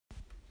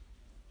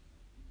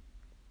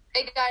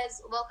Hey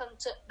guys, welcome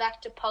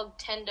back to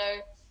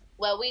Pogtendo,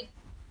 where we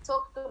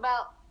talk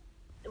about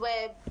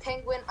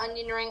Penguin,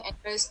 Onion Ring, and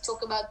Ghost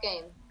talk about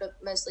game, but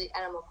mostly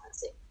Animal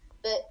Crossing.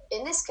 But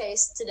in this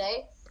case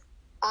today,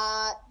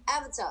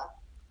 Avatar.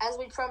 As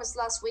we promised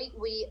last week,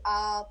 we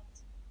are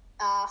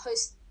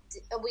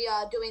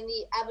doing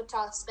the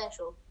Avatar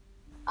special.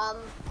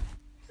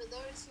 For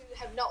those who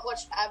have not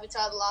watched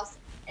Avatar: The Last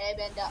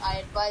Airbender,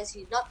 I advise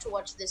you not to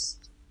watch this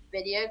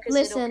video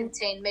because it'll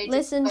contain major.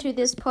 Listen to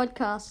this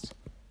podcast.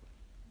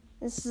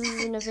 This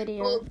isn't a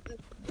video. Well,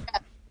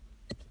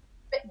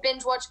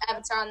 binge watch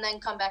Avatar and then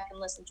come back and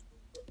listen to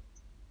it.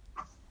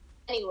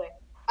 Anyway,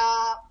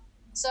 about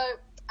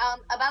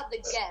the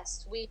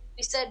guest, we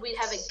said we'd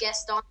have a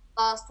guest on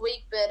last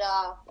week, but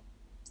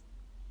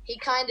he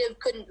kind of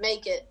couldn't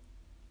make it.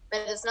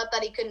 But it's not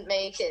that he couldn't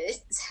make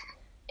it.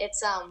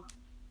 It's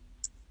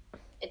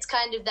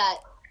kind of that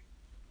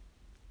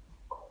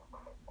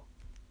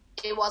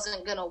it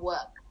wasn't gonna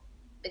work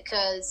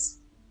because.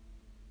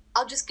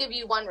 I'll just give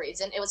you one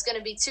reason. It was going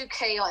to be too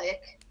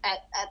chaotic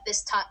at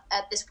this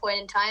point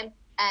in time,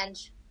 and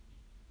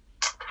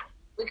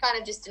we kind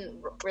of just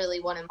didn't really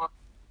want him on.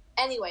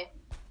 Anyway,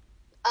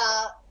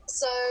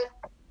 Avatar.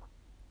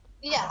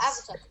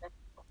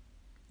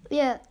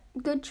 Yeah,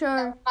 good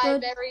show. That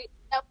was my very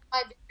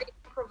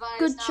improvised.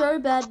 Good show,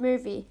 bad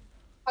movie.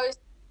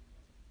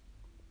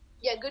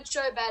 Yeah, good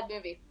show, bad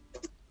movie.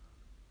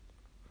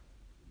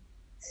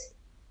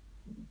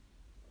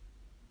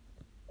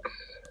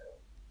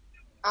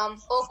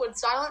 Awkward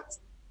silence?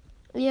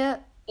 Yeah.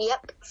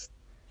 Yep.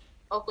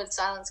 Awkward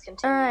silence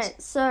continues.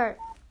 Alright, so,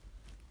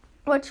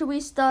 what should we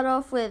start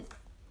off with?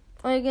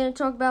 What are you going to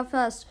talk about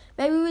first?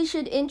 Maybe we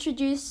should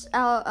introduce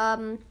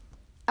our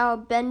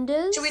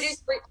benders. Should we do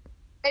three?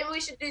 Maybe we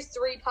should do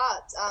 3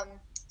 parts.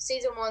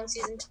 Season 1,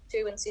 Season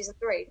 2, and Season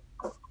 3.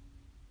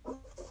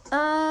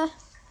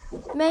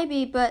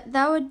 Maybe, but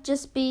that would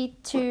just be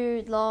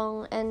too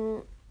long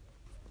and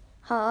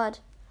hard.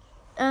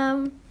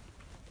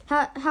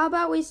 How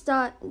about we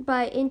start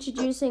by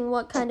introducing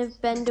what kind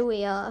of bender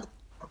we are?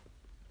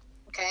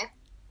 Okay.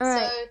 All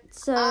right.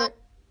 So,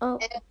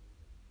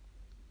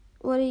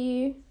 what are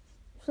you,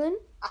 Flynn?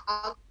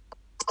 I'm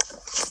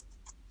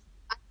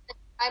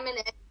an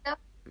airbender.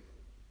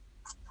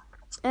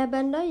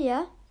 Airbender,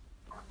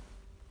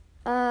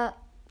 yeah.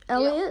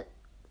 Elliot,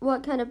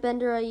 what kind of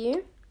bender are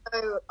you?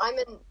 Oh, I'm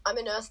an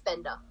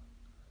earthbender.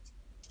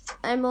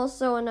 I'm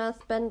also an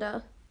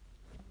earthbender.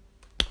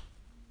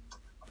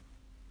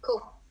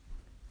 Cool.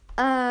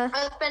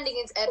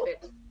 Earthbending is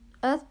epic.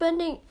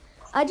 Earthbending,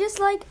 I just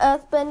like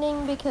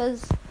earthbending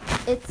because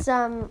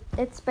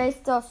it's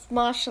based off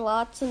martial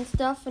arts and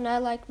stuff, and I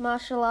like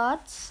martial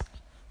arts.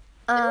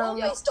 They're all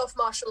based off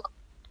martial arts.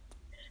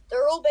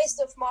 They're all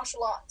based off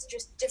martial arts,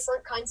 just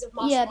different kinds of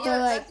martial arts. Yeah,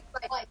 they're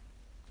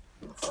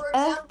for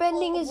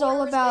earthbending example, is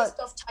all about. Based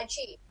off Tai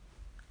Chi.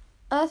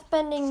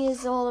 Earthbending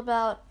is all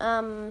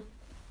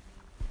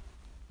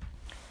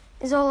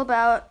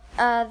about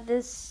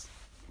this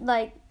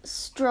like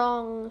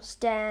strong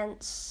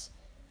stance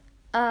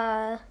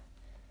way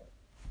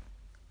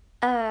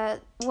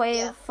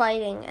of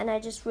fighting, and I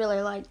just really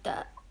like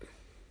that.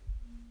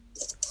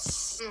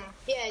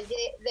 Yeah,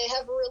 they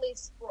have really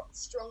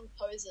strong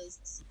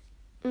poses.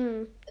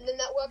 And then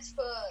that works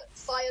for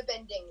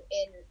firebending.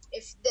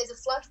 If there's a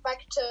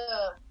flashback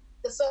to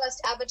the first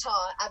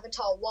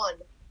Avatar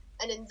 1,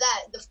 and in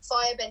that the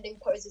firebending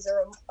poses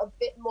are a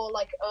bit more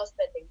like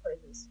earthbending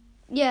poses.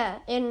 Yeah,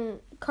 in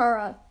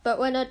Korra, but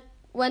we're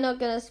not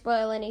gonna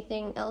spoil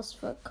anything else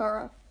for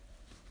Korra.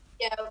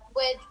 Yeah,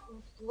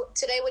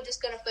 today we're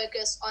just gonna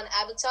focus on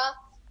Avatar,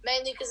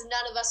 mainly because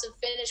none of us have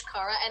finished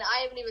Korra, and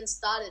I haven't even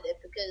started it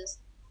because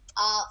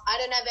I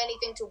don't have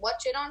anything to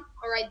watch it on,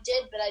 or I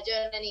did, but I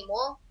don't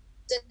anymore.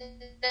 So now,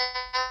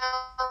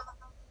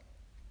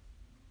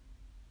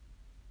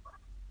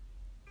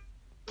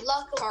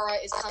 luckily, Korra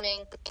is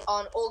coming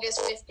on August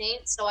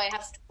 15th, so I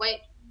have to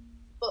wait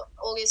for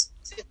August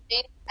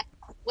 15th.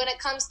 When it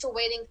comes to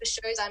waiting for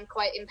shows, I'm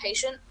quite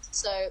impatient,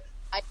 so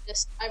I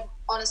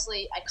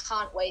honestly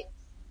can't wait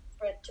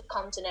for it to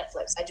come to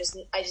Netflix. I just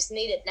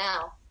need it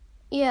now.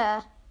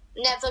 Yeah.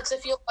 Netflix,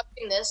 if you're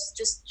watching this,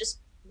 just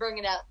bring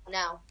it out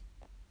now.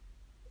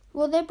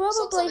 Well, they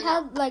probably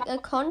had like a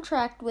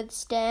contract with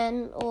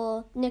Stan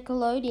or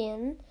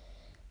Nickelodeon,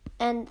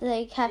 and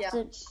they have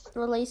to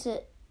release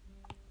it.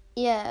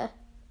 Yeah.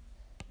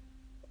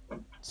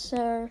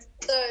 So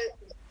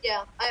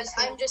yeah, I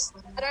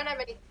don't have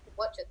anything to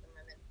watch at the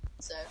moment,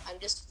 so I'm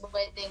just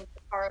waiting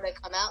for Korra to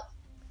come out.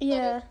 Yeah.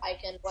 So that I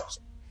can watch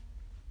it.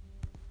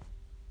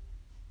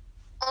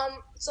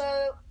 So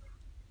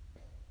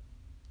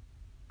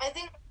I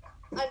think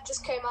I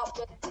just came up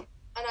with, and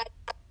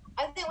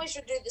I think we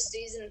should do the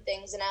season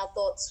things and our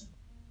thoughts.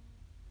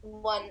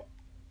 1.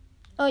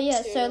 Oh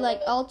yeah, so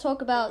like I'll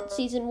talk about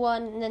season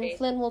 1, and then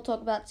Flynn will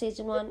talk about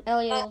season 1.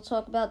 Elliot will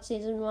talk about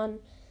season 1,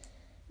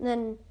 and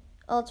then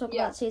I'll talk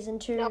about season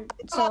 2,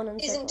 so on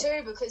and so forth. Season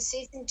 2 because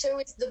season 2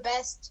 is the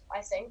best,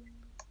 I think.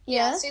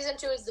 Yeah, season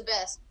 2 is the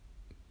best.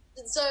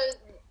 So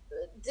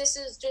this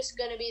is just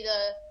going to be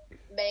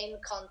main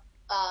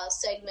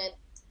segment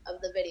of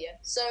the video.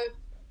 So,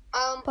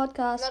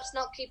 podcast. let's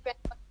not keep it.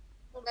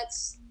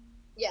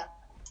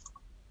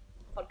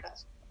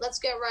 Podcast. Let's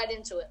get right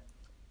into it.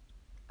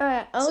 All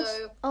right,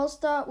 I'll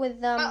start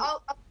with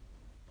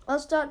I'll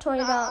start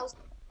talking about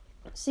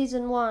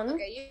season 1,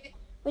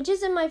 which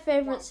isn't my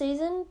favorite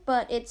season,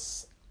 but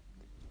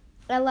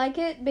I like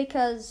it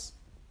because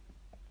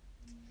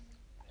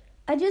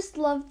I just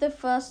love the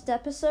first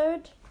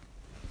episode,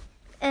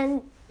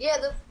 and but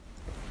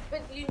I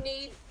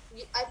think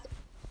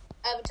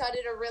Avatar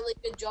did a really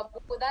good job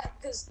with that,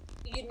 because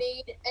you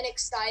need an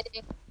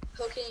exciting,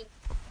 hooking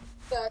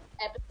first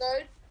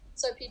episode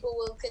so people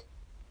will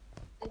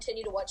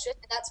continue to watch it,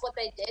 and that's what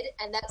they did,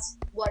 and that's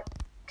what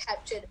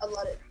captured a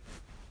lot of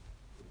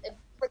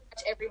pretty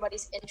much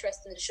everybody's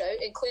interest in the show,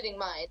 including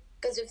mine.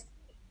 Because if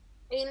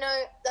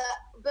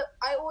but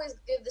I always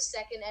give the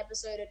second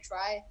episode a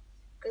try,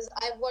 because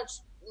I've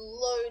watched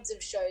loads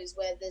of shows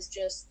where the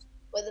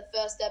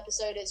first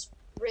episode is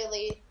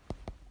really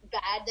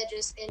bad. They're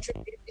just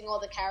introducing all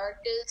the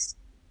characters,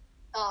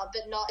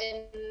 but not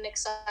in an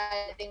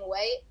exciting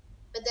way.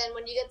 But then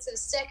when you get to the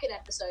second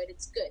episode,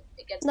 it's good.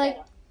 It gets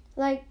better.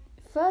 Like,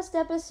 first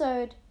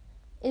episode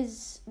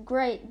is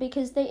great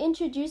because they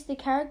introduce the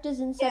characters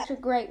in such a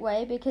great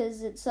way,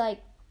 because it's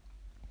like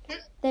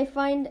they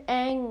find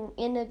Aang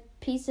in a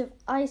piece of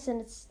ice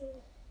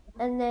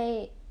and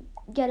they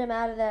get him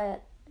out of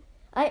there.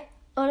 I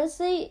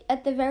honestly,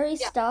 at the very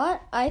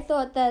start, I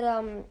thought that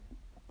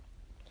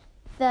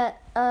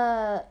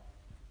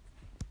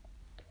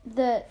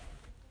that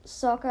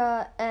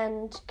Sokka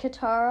and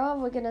Katara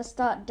were gonna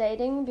start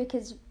dating,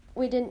 because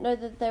we didn't know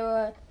that they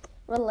were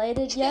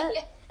related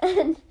yet.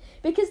 And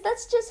because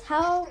that's just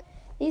how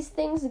these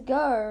things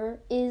go,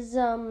 is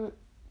the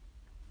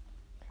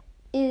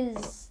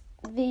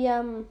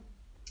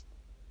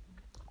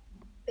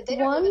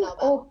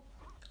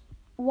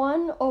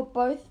one or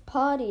both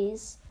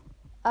parties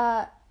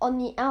on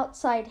the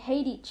outside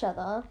hate each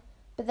other,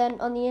 but then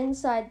on the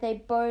inside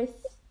they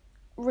both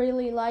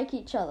really like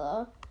each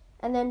other,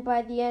 and then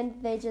by the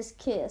end they just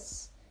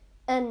kiss,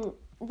 and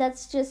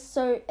it's just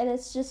so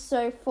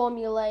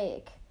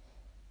formulaic,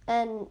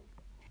 and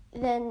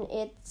then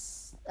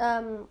it's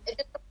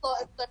just the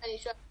plot of so many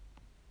shows.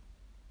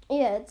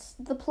 Yeah, it's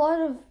the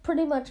plot of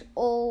pretty much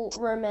all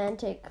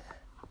romantic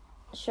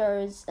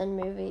shows and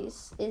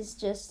movies is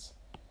just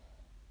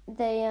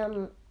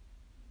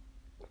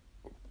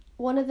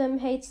one of them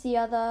hates the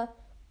other,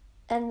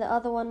 and the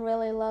other one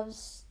really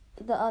loves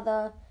the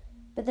other,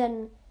 but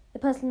then the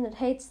person that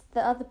hates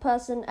the other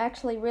person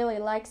actually really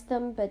likes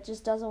them, but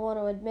just doesn't want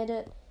to admit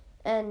it,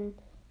 and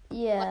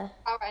yeah.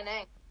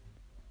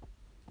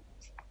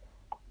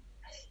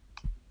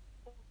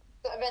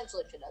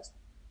 Eventually she does.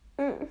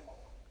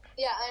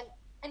 Yeah,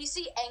 and you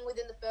see Aang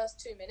within the first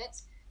 2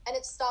 minutes, and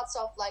it starts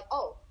off like,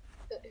 oh,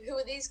 who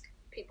are these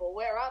people?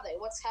 Where are they?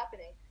 What's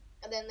happening?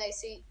 And then they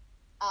see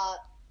Aang,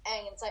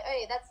 and it's like,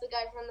 hey, that's the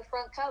guy from the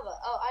front cover.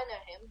 Oh, I know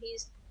him.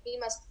 He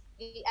must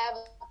be the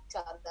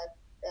Avatar that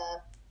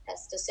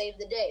has to save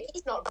the day.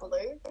 He's not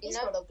blue. He's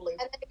not a blue.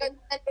 And then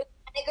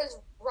it goes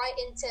right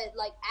into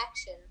like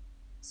action.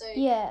 So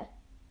yeah,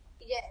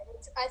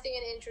 I think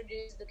it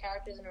introduced the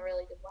characters in a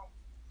really good way.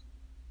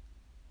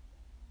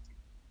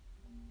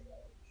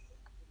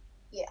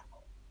 Yeah.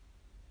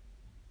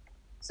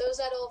 So is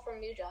that all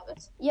from you,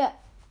 Jarvis? Yeah.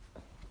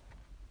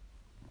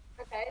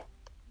 Okay.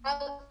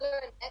 I'll go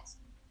next.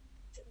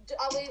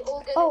 Are we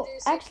all going to do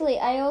actually,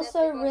 I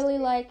also really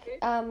like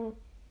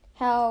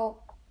how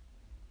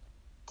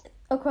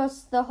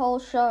across the whole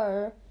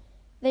show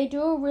they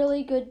do a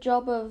really good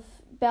job of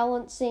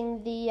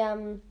balancing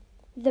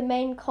the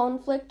main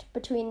conflict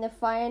between the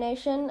Fire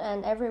Nation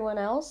and everyone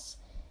else,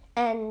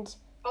 and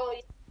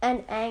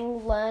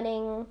Aang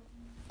learning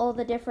all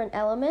the different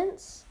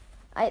elements.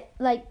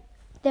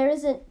 There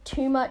isn't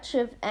too much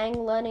of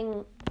Aang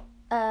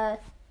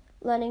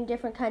learning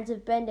different kinds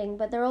of bending,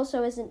 but there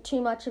also isn't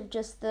too much of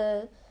just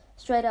the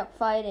straight up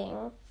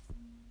fighting.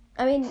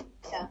 I mean,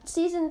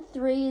 season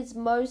 3 is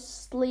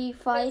mostly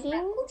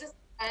fighting,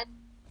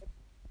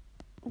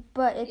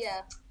 but it's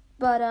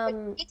but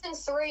season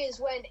 3 is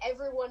when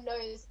everyone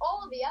knows,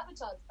 oh, the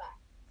Avatar's back.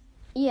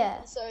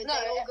 Yeah. So they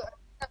all go.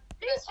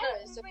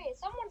 Someone's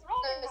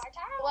wrong in my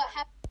town.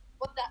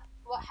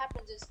 What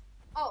happens is,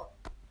 oh,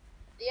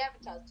 the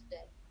Avatar's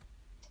dead.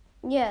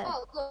 Yeah.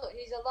 Oh, look,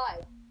 he's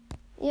alive.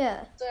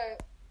 Yeah. So,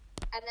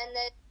 and then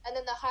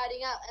they're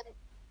hiding out, and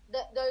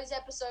those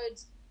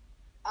episodes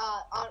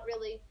aren't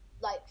really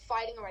like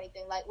fighting or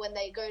anything. Like when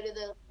they go to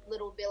the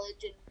little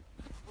village and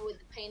with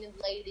the painted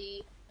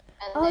lady.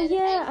 And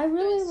I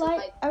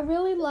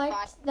really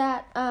liked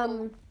that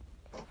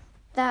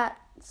that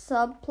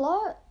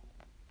subplot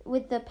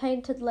with the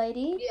painted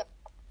lady. Yeah.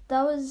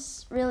 That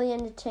was really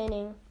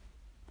entertaining.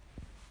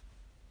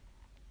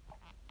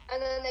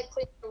 And then they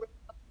cleaned the river.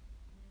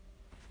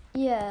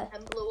 Yeah.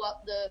 And blew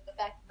up the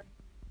factory.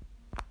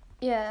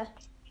 Yeah.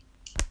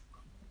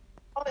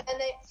 Oh, and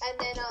then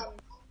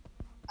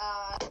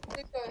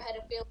Zuko had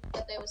a feeling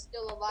that they were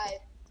still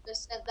alive. They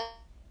said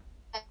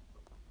that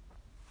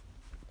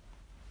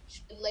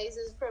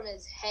lasers from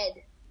his head.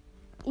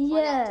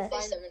 Yeah. To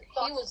find them, and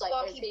he was like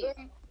Sparky OP.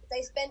 Boom.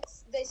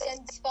 They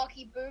sent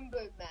Sparky Boom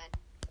Boom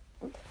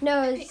Man.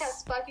 No, Yeah, it's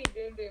Sparky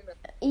Boom Boom.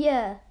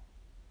 yeah.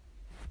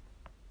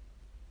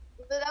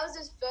 But that was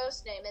his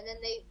first name, and then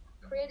they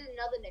created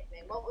another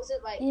nickname. What was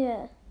it like?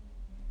 Yeah.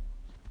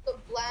 The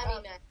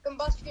Blammy Man.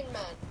 Combustion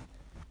Man.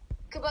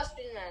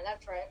 Combustion Man,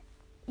 that's right.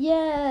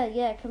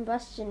 Yeah,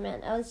 Combustion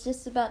Man. I was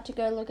just about to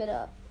go look it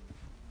up.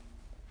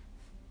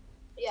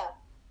 Yeah.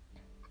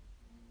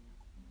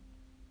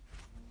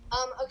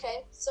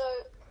 Okay, so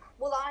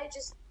will I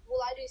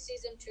do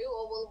season 2,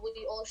 or will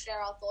we all share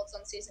our thoughts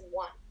on season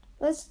 1?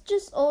 Let's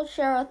just all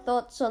share our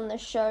thoughts on the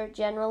show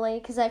generally,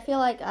 because I feel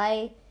like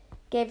I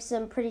gave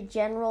some pretty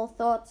general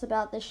thoughts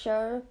about the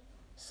show.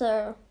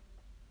 So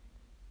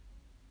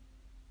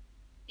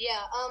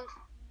Yeah,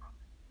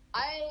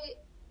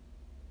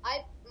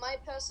 my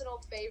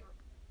personal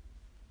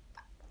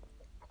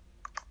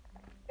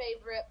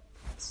favorite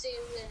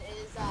season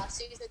is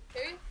season 2,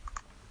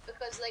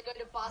 because they go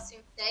to Ba Sing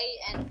Se,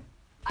 and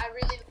I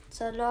really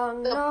it's a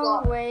long, The long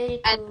plot. way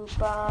to And-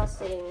 Ba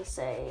Sing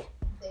Se.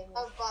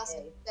 love Ba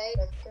Sing Se.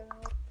 And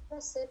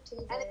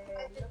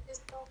it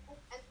just goes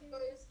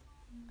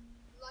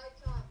like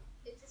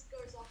it just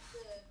goes off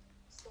the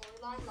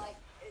storyline like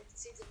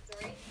it's season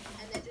 3,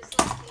 and they're just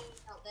like hanging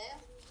out there.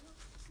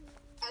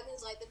 And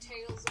there's like the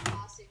Tales of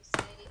Ba Sing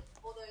Se,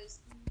 all those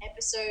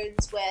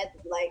episodes where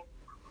like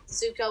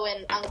Zuko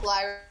and Uncle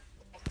Iroh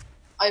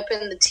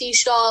open the tea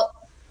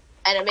shop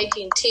and are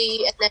making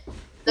tea, and then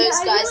those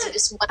guys are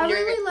just I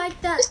wondering. really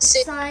like that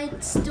si-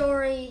 side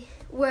story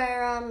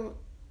where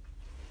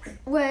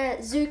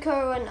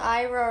Zuko and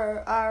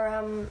Iroh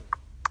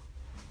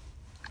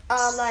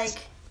are like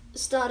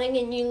starting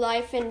a new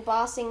life in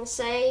Ba Sing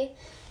Se.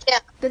 Yeah.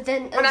 But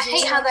then But I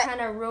hate how Azula that-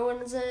 kind of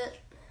ruins it.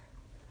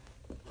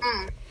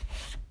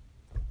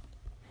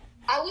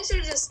 I wish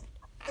it just,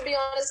 to be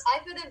honest, I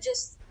could have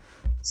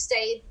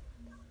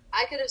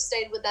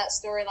stayed with that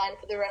storyline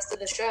for the rest of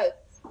the show.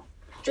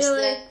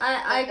 Really?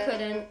 I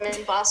couldn't,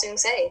 In Ba Sing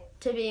Se.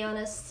 to be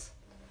honest.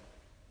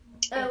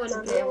 I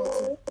wouldn't be able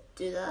to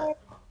do that.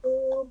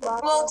 Well,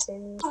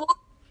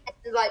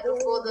 like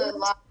before the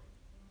last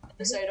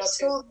episode or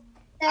 2,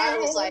 I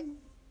was like,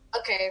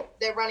 okay,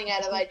 they're running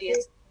out of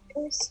ideas.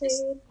 Then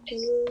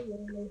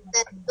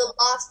the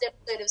last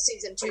episode of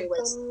season 2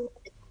 was,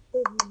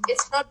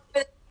 it's not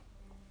the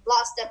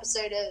last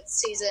episode of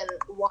season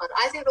 1.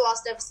 I think the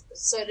last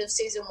episode of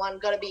season 1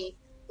 gotta be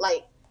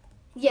like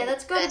Yeah,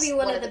 that's got to be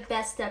one one of of the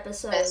best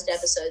episodes. best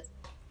episodes.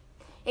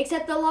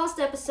 Except the last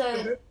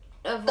episode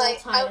of all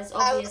Like, time is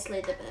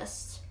obviously the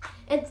best.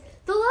 And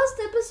the last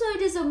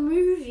episode is a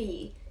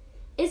movie.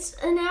 It's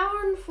an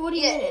hour and 40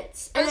 Yeah.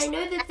 minutes. And I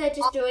know that they're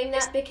just doing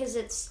that because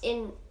it's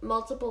in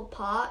multiple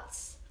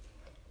parts.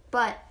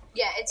 But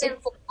Yeah, it's in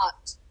 4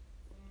 parts.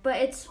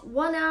 it's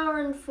 1 hour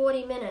and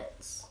 40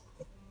 minutes.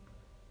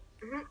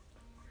 Mhm.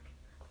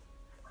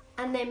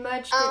 And they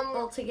merged it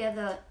all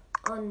together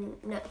on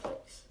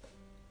Netflix.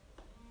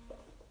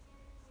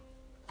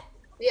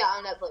 Yeah,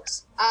 on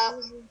Netflix.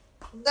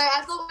 So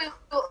I thought we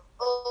were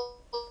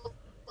all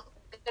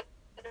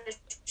gonna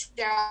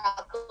share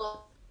our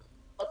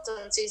thoughts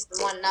on season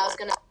 1, and I was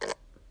gonna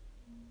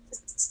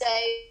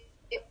say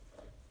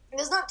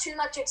there's not too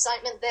much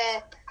excitement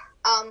there,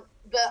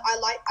 but I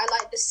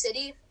like the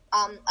city.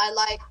 I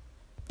like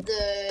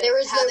There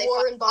is how no they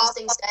war fight in Ba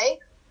Sing Se.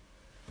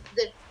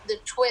 the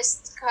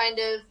twist kind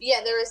of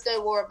there is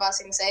no war in Ba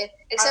Sing Se,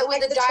 except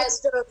with the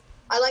twist of,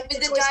 I like the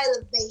with the twist dial-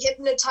 of they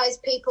hypnotize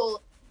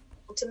people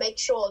to make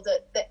sure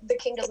that the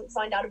king doesn't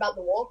find out about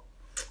the war.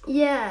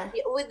 Yeah.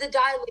 with the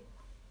Daily,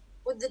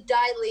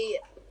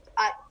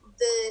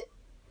 the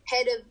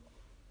head of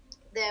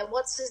their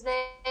what's his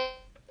name?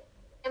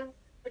 We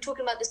were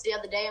talking about this the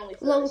other day, and we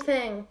Long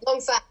Fang. Long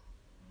Fat.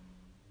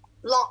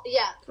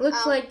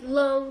 Looks like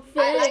Long I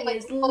Fang like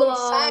is Long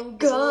long Fang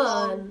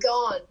gone.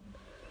 Gone.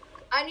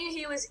 I knew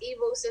he was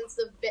evil since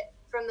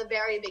from the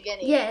very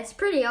beginning. Yeah, it's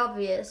pretty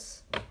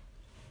obvious.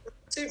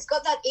 He's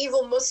got that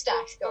evil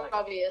mustache So going.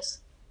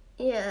 obvious.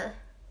 Yeah.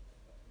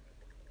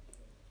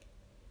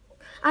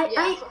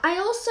 Yeah. I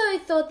also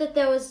thought that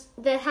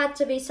there had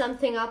to be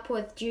something up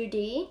with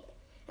Judy,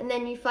 and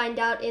then you find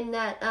out in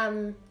that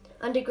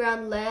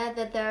underground lair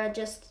that there are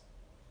just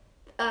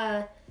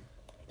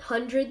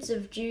hundreds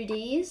of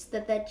Judys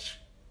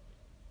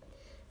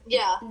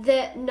Yeah.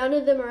 that none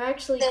of them are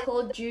actually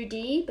called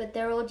Judy, but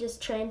they're all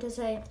just trained to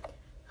say,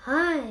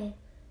 "Hi,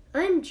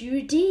 I'm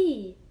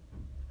Judy.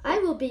 I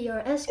will be your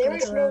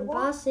escort around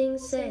Ba Sing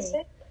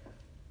Se."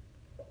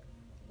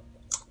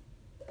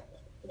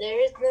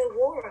 There is no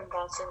war in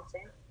Ba Sing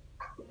Se.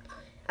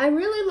 I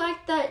really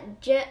like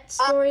that Jet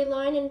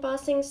storyline in Ba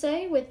Sing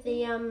Se with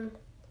the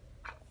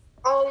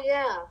Oh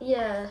yeah.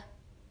 yeah,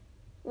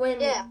 when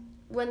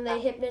they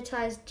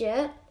hypnotized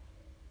Jet.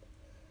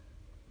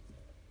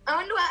 I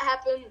wonder what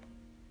happened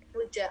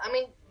with Jet. I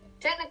mean,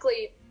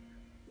 technically,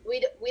 we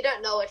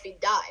don't know if he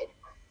died.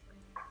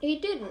 He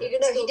didn't. He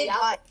could No, still he did be out.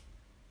 die.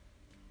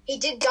 He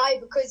did die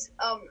because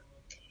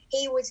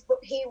he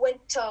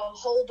went to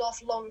hold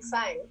off Long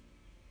Fang,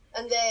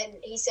 And then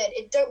he said,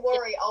 "Don't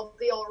worry, I'll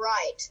be all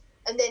right."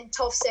 And then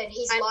Toph said,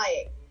 "He's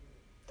lying."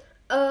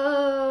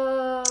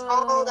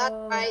 Oh, that's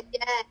right.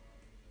 Yeah.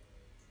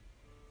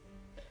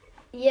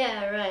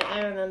 Yeah, right.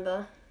 I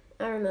remember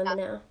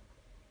now.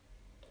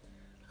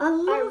 I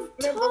love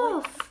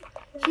Toph.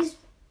 He's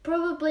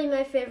probably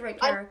my favorite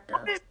character.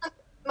 I the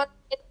most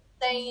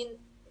insane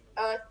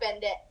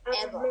earthbender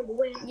ever.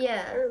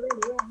 Yeah.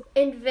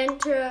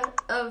 Inventor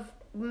of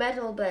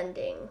metal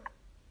bending.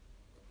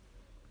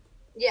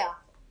 Yeah.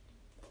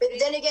 But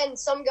then again,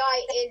 some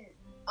guy in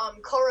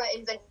Korra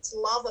invents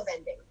lava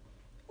bending,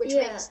 which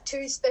makes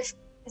 2 special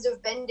kinds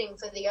of bending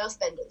for the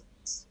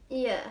earthbenders.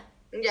 Yeah.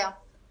 Yeah.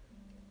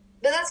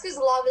 But that's because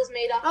lava's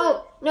made up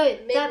of... no,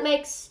 that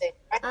makes... thing,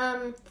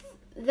 right?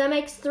 That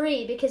makes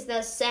 3 because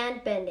there's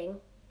sand bending.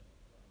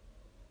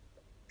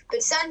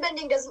 But sand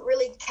bending doesn't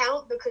really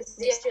count because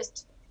it's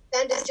just...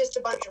 Sand is just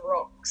a bunch of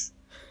rocks.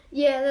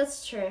 Yeah,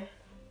 that's true.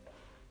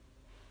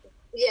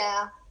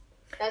 Yeah.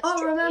 That's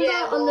true.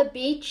 Remember on the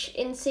beach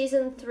in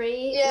season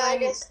 3? Yeah, when, I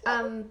guess.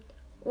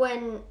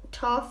 When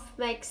Toph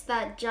makes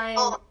that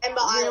giant,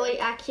 really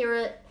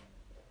accurate...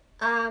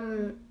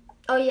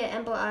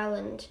 Ember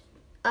Island.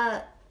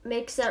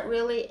 Makes that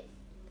really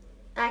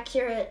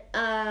accurate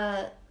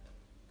Ba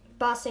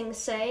Sing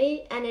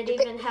Se, and it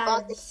even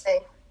has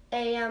a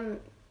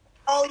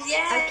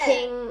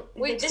king,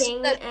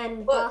 king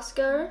and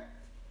Bosco.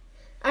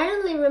 I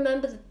only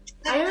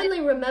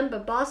remember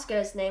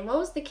Bosco's name. What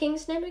was the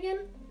king's name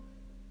again?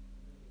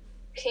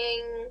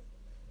 King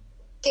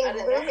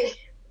Boomy.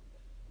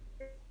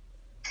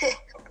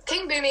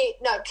 King Boomy.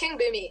 No, King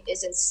Boomy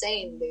is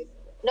insane, dude.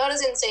 Not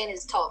as insane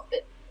as Toph,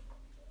 but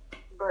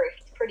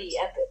pretty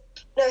epic.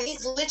 No,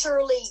 he's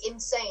literally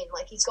insane.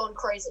 Like, he's gone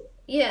crazy.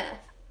 Yeah.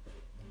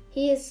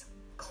 He is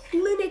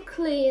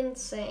clinically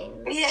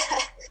insane. Yeah.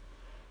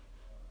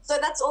 So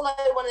that's all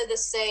I wanted to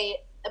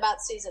say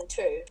about season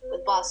 2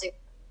 with Ba Sing.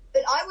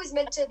 But I was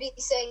meant to be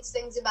saying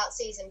things about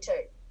season 2.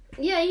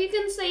 Yeah, you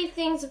can say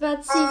things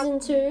about season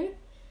 2.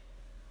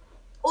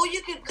 Or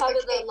you could cover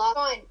the last...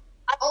 Fine.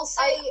 I'll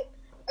say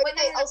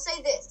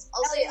this.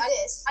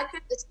 I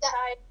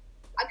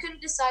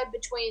couldn't decide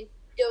between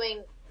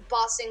doing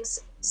Ba Sing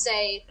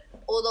Se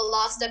or the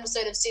last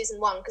episode of season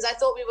 1 because I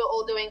thought we were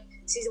all doing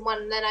season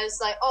 1 and then I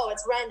was like, oh,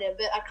 it's random,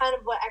 but I kind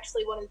of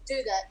actually wanted to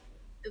do that.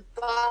 The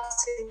Ba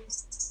Sing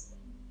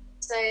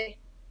Se.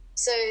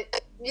 So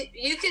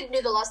you could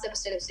do the last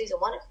episode of season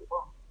 1 if you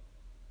want.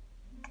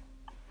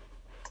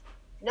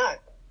 No.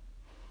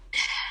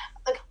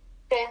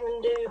 Okay, and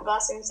then do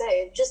Ba Sing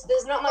Se. Just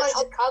there's not much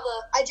to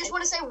cover. I just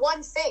want to say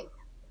one thing.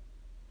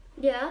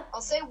 Yeah.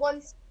 I'll say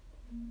one.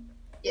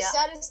 Yeah.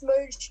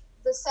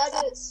 The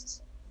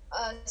saddest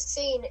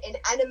scene in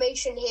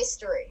animation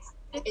history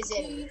is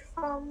in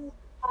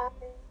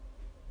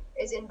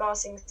Ba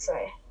Sing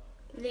Se.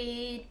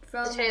 Lead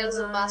from the Tales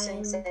of Ba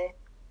Sing Se.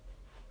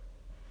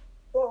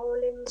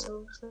 Rolling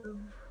so slow.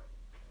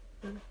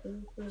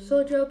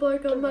 Soldier boy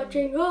come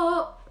marching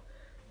home.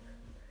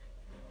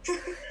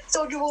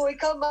 Soldier boy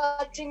come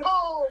marching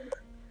home.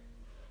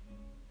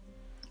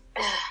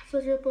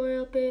 Soldier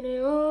boy up in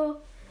it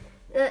all.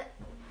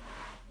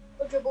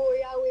 Soldier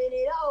boy, I win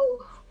it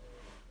all.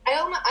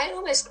 I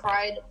almost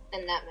cried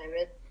in that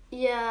moment.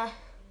 Yeah.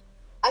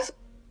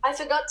 I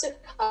forgot to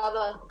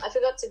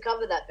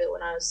cover that bit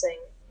when I was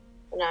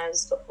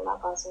talking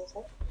about Ba Sing Se.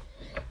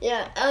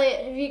 Yeah,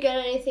 Elliot, have you got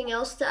anything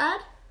else to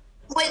add?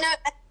 Wait, no,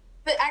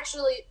 but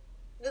actually,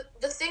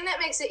 the thing that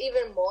makes it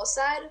even more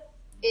sad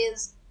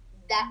is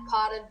that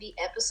part of the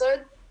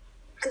episode,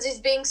 because he's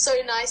being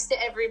so nice to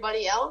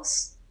everybody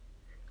else,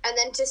 and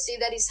then to see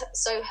that he's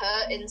so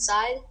hurt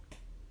inside.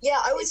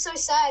 Yeah, I was so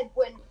sad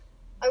when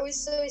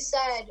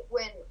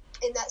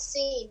in that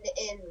scene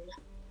in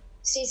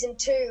season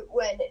 2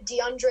 when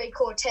DeAndre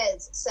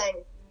Cortez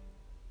sang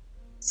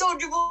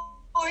 "Soldier Boy,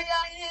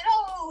 I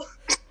know."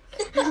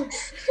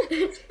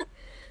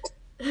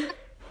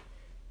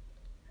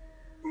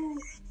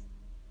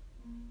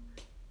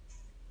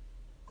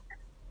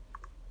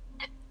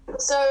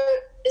 So,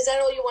 is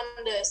that all you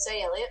wanted to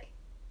say, Elliot?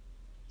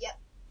 Yep.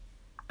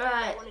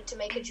 Alright. I wanted to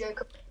make a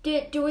joke.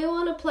 Do we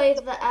want to play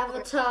the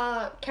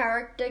Avatar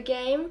character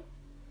game?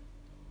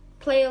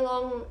 Play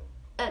along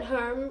at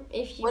home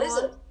if you want. What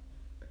is it?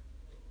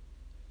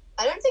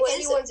 I don't think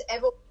anyone's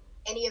ever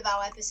any of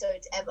our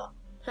episodes ever.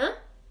 Huh?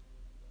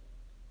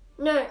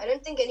 No. I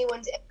don't think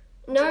anyone's ever.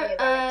 No,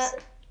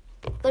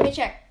 let me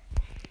check.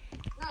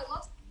 No,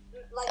 lots.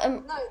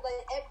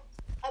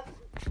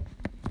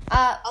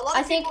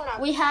 I think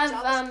we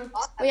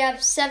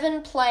have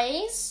 7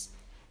 plays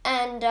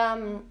and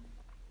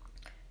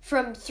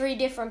from 3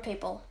 different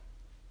people.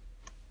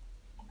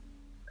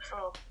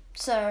 Oh.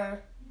 So.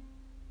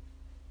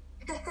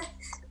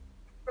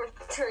 From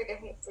 3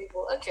 different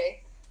people.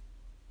 Okay.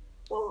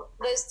 Well,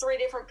 those 3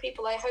 different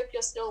people. I hope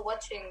you're still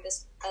watching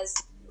this as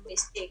we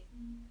speak,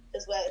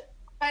 because we're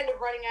kind of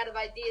running out of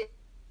ideas.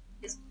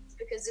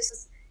 Because this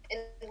is in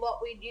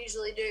what we'd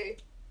usually do.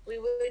 We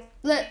would.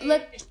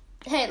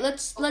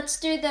 Let's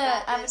do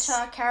the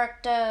Avatar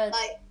character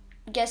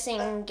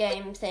guessing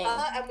game thing.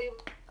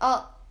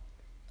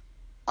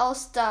 I'll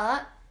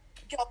start.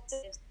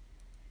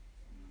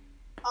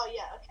 Oh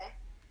yeah, okay.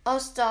 I'll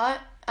start.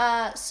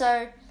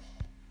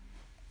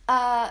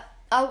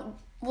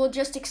 We'll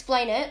just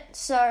explain it.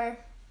 So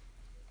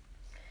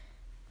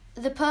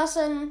the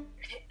person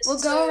will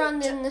go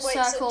around in the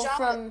circle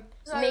from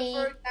me,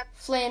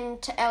 Flynn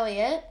to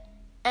Elliot,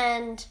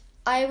 and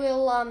I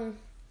will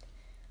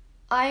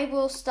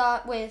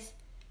start with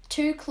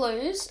 2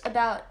 clues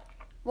about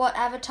what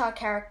avatar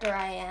character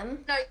I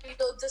am. No,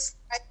 you'll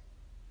describe.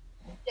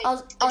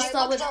 I'll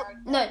start with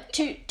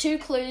two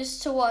clues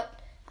to what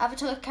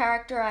avatar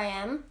character I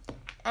am,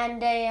 and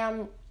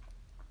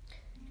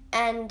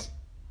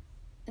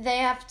they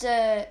have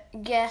to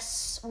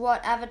guess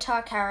what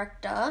avatar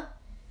character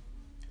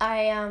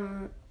I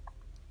am,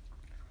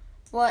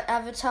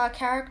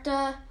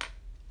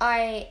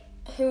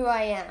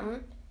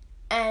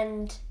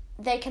 and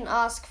they can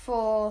ask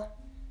for,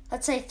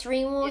 let's say,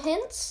 3 more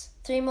hints,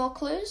 3 more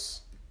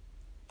clues,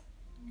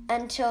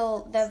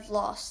 until they've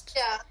lost.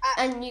 Yeah.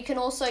 And you can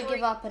also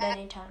give up at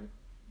any time.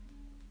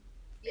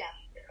 Yeah.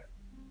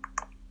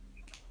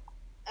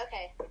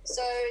 Okay.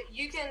 So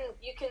you can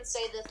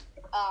say the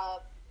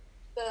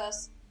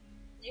first.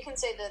 You can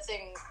say the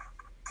thing.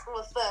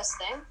 Well, first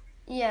thing.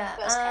 Yeah.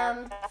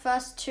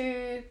 First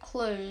 2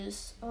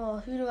 clues. Oh,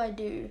 who do I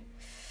do?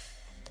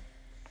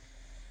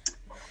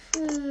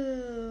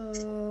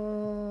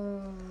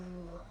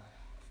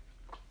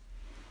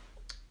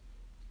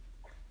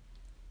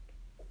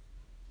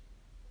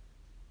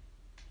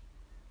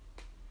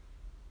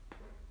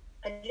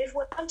 I just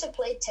want to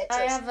play Tetris.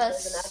 I have a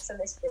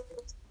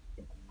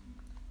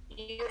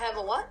You have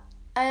a what?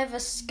 I have a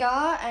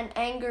scar and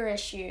anger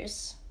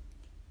issues.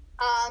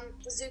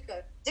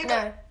 Zuko.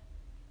 No,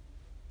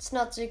 it's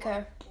not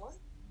Zuko. What?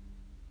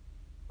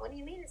 What do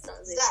you mean it's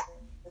not Zuko? Zach.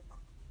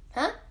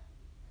 Huh?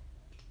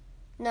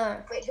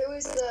 No. Wait, who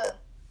is the...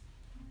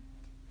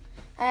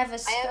 I have a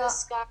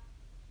scar.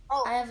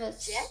 Oh, I have a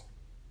Jet?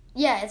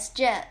 Yeah, it's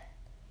Jet.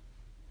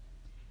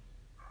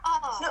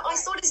 Oh, No, I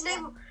thought his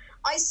name...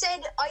 I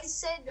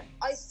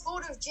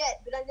thought of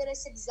Jet, but then I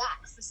said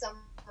Zach for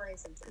some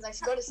reason, because I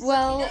forgot his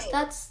Well, name.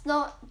 that's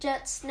not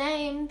Jet's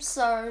name,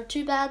 so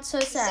too bad, so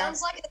He sad.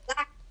 sounds like a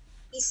Zach.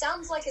 He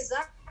sounds like a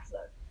Zach,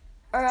 though.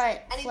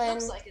 Alright, and he Flynn.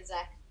 looks like a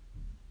Zach.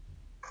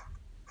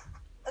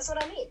 That's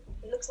what I mean.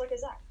 He looks like a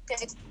Zach.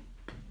 Okay.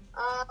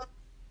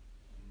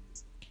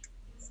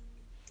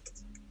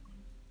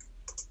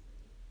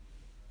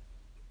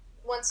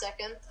 1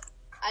 second.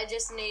 I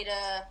just need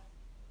to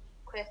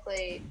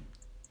quickly...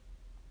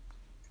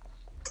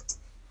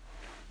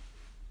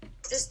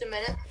 Just a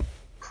minute.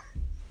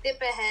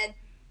 Skip ahead.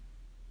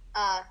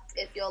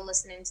 If you're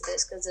listening to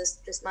this, because this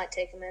just might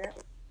take a minute.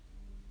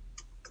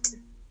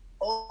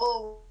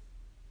 Or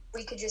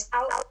we could just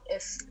out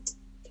if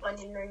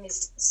Onion Ring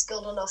is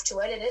skilled enough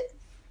to edit it.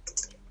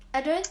 I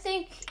don't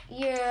think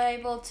you're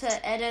able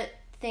to edit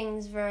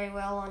things very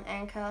well on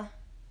Anchor.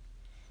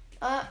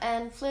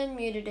 And Flynn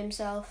muted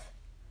himself.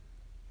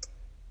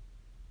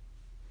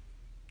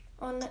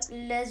 On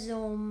Les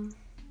Hommes.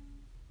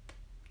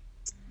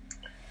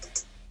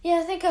 Yeah,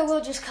 I think I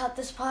will just cut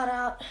this part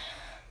out.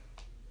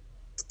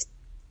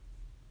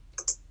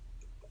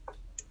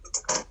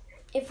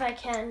 If I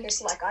can.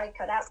 Just like I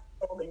cut out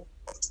Robin.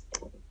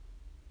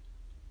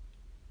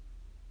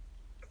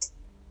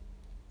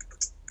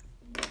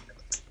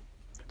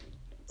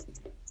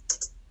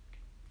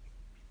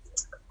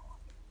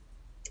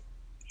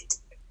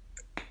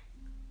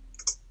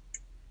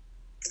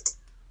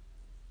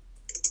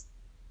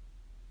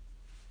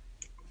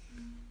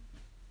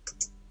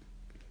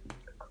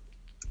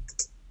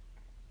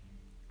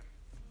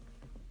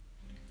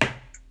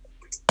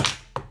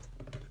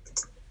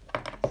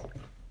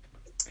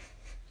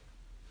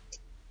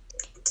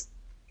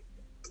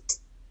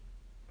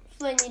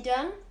 Flynn, you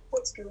done?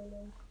 What's going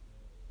on?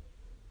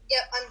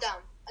 Yep, I'm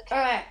done. Okay.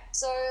 Alright.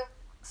 So,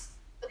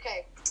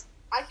 okay.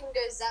 I can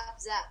go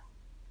zap zap.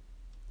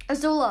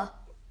 Azula.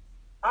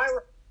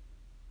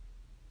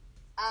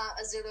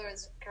 Azula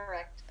is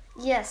correct.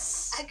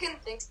 Yes. I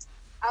couldn't think.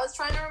 I was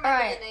trying to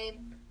remember the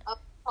name of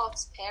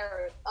Toph's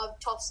parent, of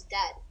Toph's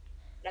dad,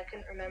 but I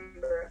couldn't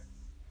remember.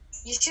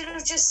 You should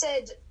have just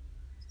said.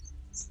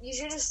 You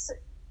should have.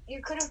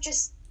 You could have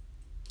just.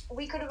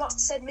 We could have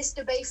said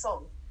Mr.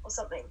 Bayfong or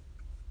something.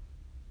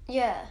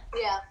 Yeah.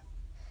 Yeah.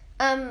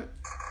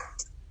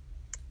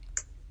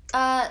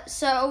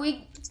 So are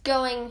we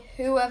going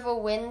whoever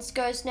wins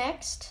goes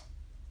next?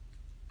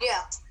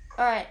 Yeah.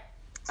 Alright.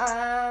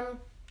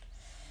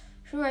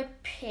 Who do I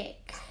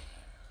pick?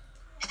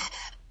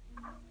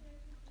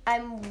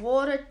 I'm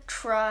Water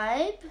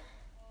Tribe.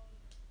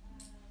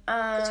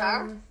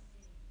 Guitar?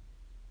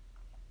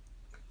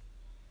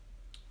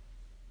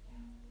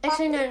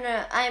 Actually,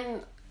 no.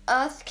 I'm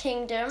Earth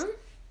Kingdom.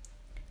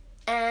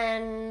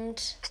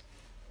 And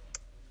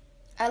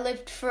I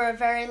lived for a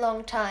very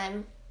long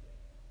time.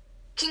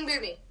 King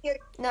Boomy.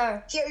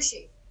 No.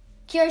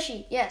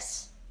 Kyoshi,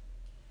 yes.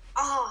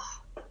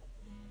 Ah.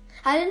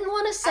 I didn't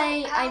want to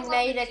say How I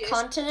made a Kyoshi?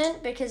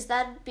 continent because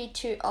that'd be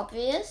too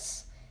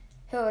obvious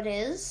who it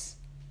is.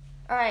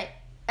 Alright,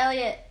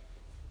 Elliot,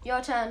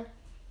 your turn.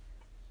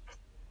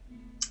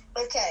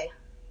 Okay.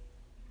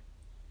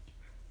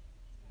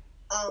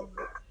 I'm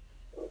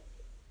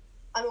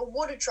a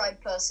water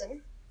tribe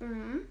person.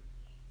 Mm-hmm.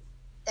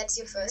 That's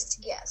your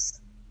first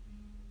guess.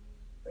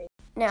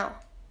 Now.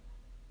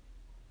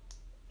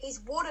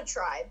 He's water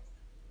tribe.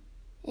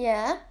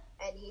 Yeah.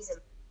 And he's a...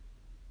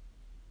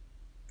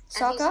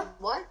 Soccer? And he's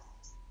what?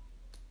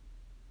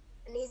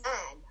 And he's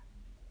man.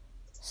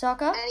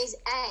 Soccer? And he's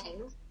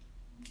Ang.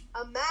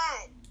 A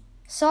man.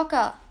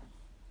 Soccer.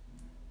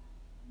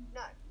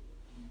 No.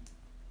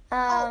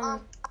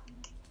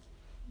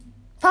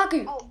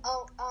 Paku.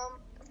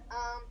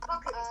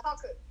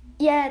 Paku.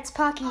 Yeah, it's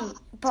Paki.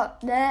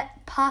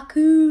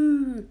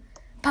 Paku.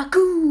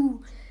 Paku.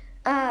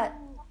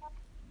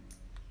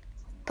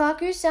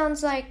 Paku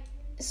sounds like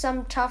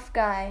some tough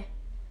guy,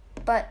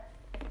 but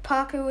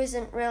Paku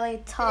isn't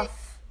really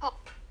tough.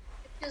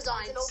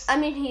 I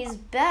mean, he's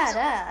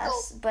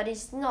badass, but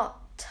he's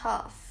not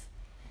tough.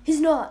 He's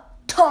not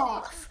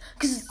tough,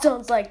 because it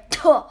sounds like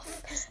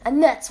tough,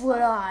 and that's what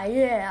I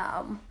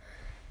am.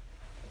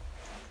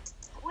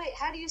 Wait,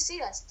 how do you see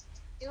us?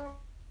 You're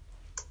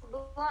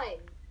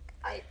blind.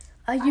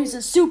 I use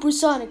a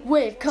supersonic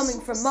wave coming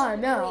from my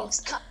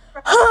mouth.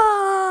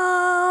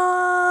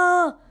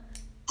 Ah!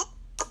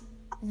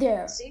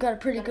 There, got a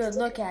pretty good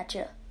look at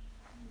you.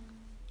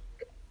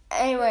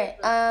 Anyway,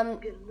 I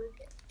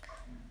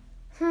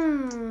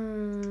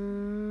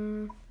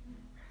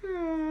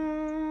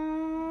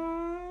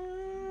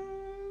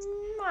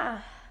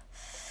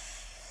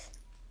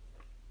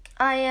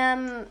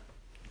am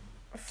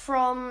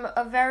from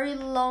a very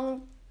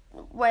long...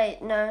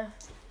 Wait, no.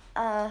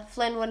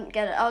 Flynn wouldn't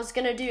get it. I was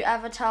gonna do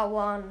Avatar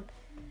 1,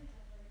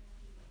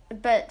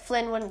 but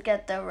Flynn wouldn't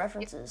get the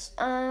references.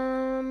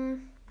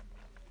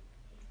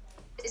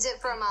 Is it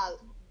from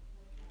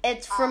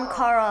It's from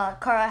Korra.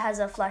 Korra has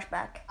a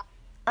flashback.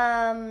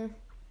 Hasn't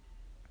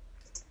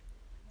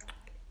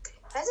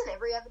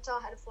every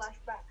Avatar had a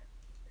flashback?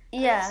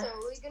 Yeah. So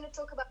we're going to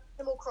talk about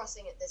Animal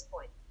Crossing at this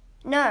point.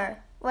 No,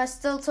 we're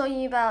still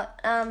talking about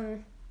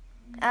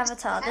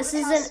Avatar. This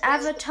is an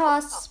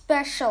Avatar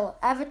special.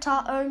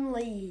 Avatar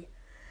only.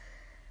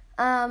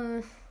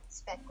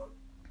 Special.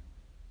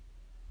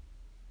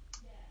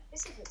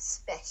 This isn't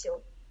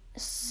special.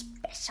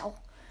 Special.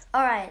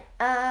 Alright,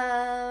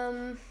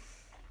 What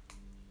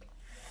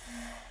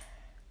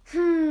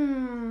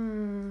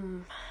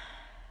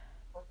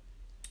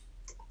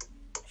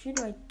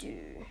should I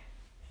do?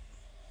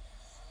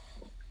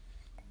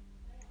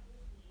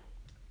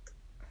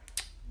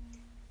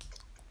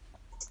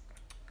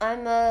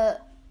 I'm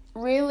a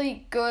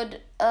really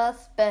good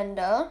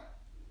earthbender.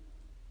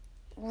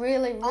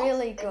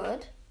 Really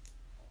good.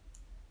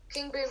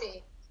 King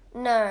Boomy?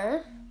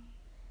 No.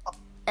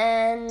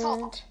 And...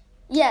 Toph.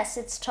 Yes,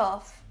 it's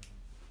Toph.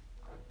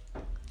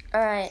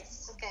 Alright.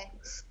 Okay.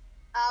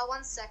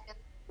 1 second.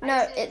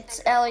 No,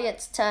 it's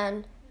Elliot's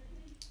turn.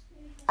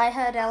 I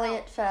heard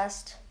Elliot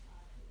first.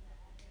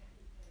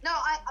 No,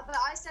 but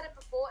I said it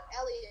before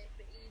Elliot.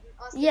 But you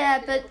asked Yeah,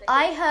 me but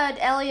I heard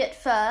Elliot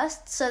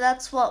first, so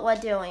that's what we're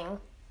doing.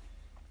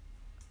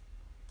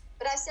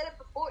 But I said it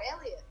before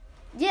Elliot.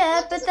 Yeah,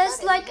 Well, but doesn't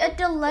there's matter. like a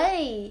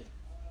delay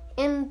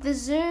in the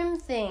Zoom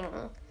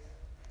thing.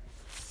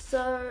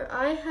 So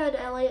I heard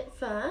Elliot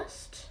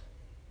first,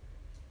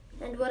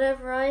 and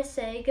whatever I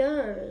say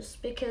goes,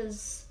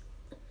 because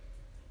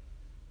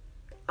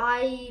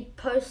I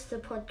post the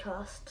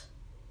podcast.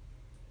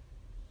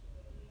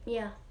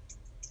 Yeah.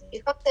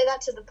 You can't say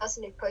that to the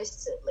person who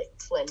posts it, like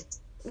Flynn.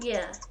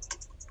 Yeah.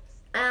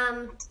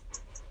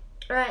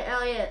 Alright,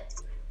 Elliot.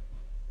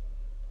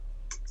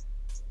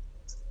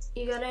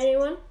 You got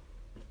anyone?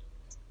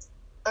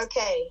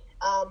 Okay,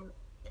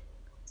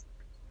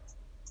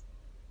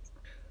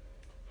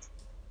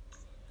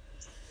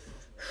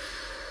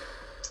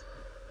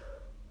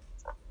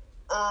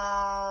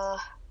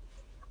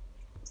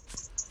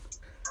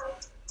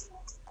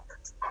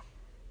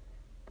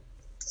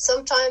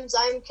 sometimes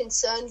I'm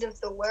concerned of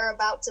the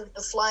whereabouts of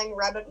the flying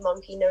rabbit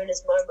monkey known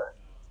as Momo.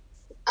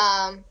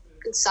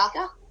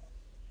 Sokka?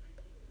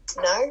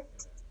 No?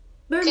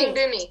 King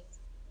Boomy.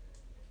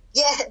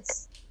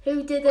 Yes!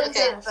 Who did it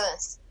Okay,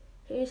 first?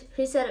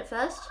 Who said it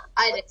first?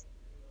 I did.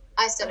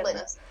 I said it Flynn.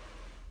 first.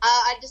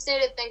 I just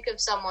need to think of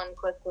someone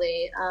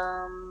quickly.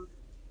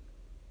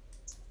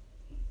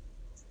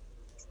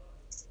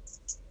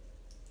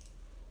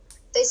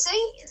 They say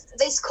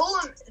they call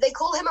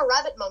him a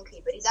rabbit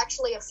monkey, but he's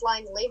actually a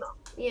flying lemur.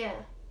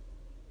 Yeah.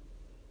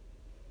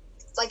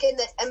 Like in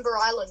the Ember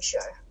Island show.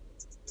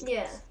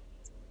 Yeah.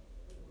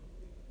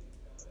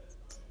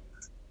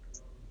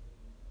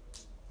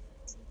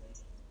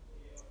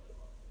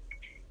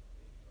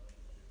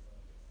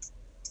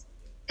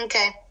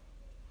 Okay,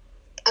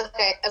 I've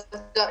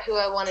got who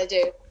I want to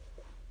do.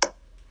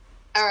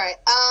 Alright,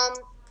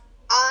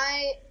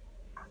 I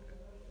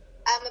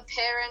am a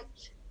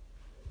parent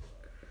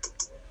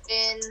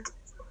in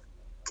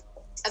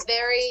a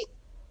very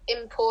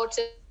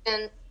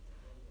important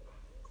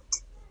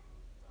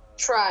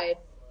tribe,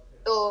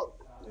 or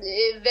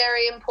a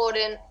very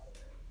important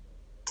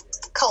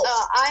Cult.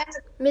 I'm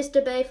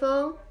Mr.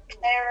 Bayfall? a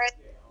parent.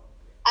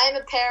 I'm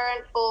a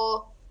parent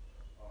for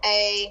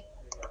a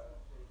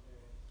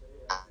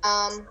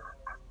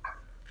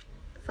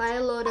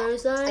Fire Lord A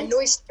Ozai?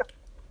 noise.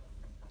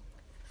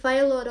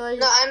 Fire Lord Ozai.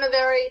 No, I'm a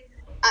very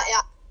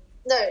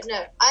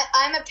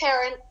I'm a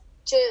parent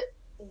to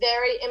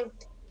very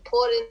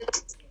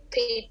important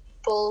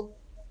people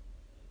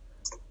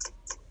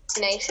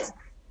nation.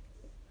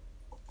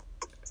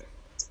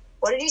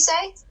 What did you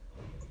say?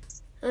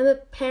 I'm a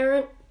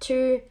parent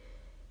to...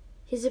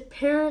 He's a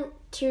parent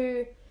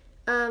to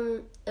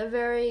a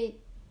very...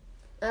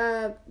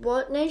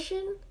 what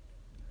nation?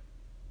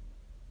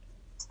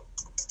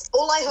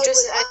 All I heard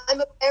Just was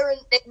I'm a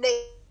parent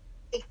nation.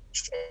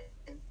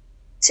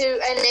 To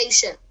a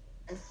nation.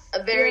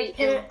 A very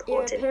important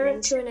You're a parent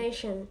nation. to a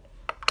nation.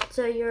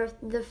 So you're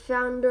the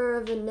founder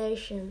of a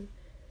nation.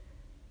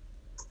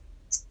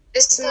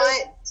 This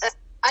might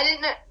I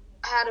didn't know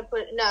how to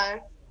put no,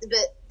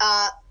 but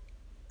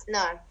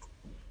no.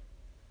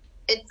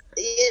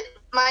 It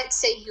might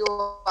say you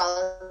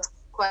are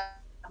quite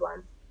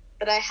one,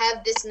 but I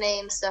have this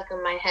name stuck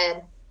in my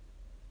head.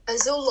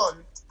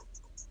 Azulon.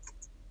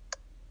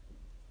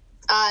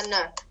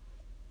 No.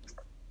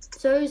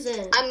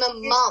 Sozin. I'm a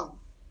mum.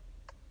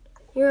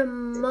 You're a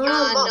mom.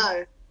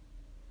 No.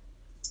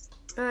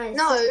 Alright,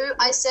 No, so-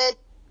 I said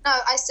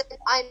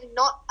I'm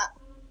not.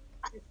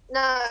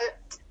 No,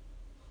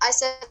 I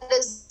said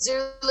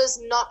Azula's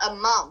not a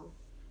mum.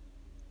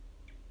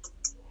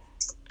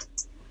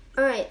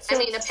 Alright, so I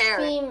mean a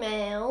parent.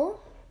 female.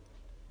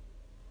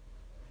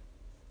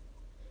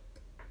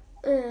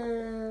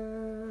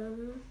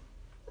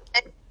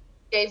 I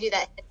gave you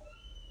that.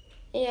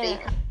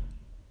 Yeah.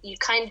 You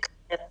kind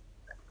of.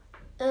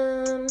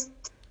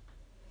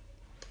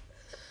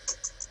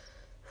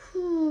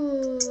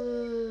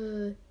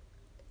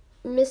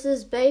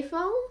 Mrs.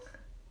 Bayfall?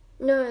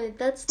 No,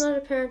 that's not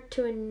a parent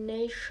to a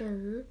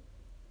nation.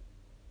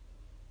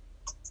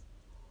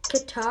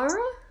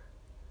 Katara?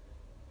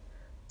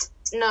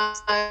 No,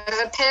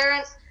 a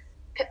parent.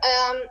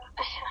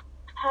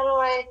 How do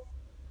I?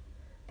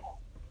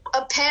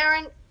 A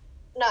parent.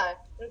 No.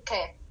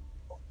 Okay.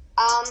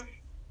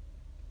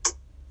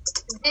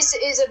 This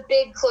is a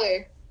big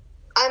clue.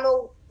 I'm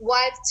a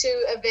wife to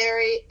a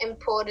very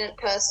important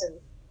person.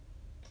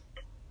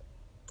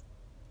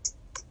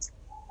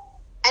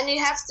 And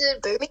you have to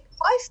Booming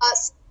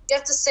wife? you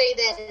have to say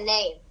their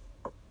name.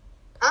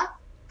 Huh?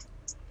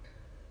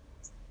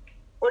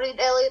 What did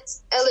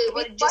Elliot,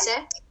 what did you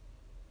say?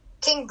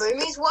 King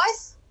Boomy's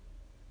wife?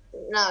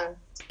 No.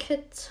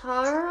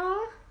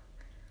 Katara?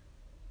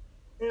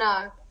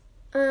 No.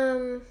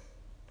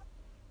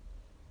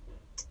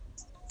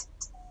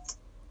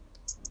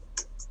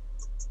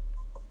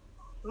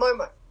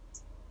 Momo.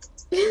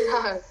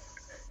 No.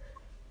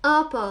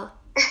 Appa.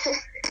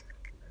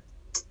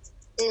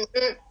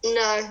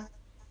 No.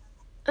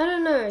 I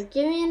don't know.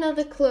 Give me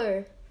another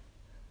clue.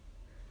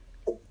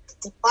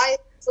 Wife.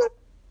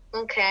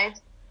 Okay.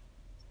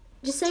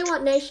 Just say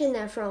what nation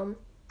they're from.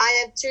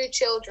 I have 2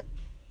 children.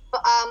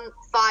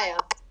 Fire.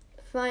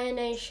 Fire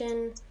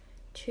Nation,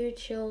 2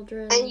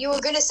 children. And you were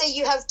going to say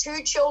you have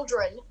 2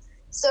 children,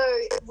 so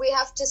we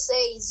have to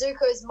say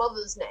Zuko's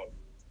mother's name.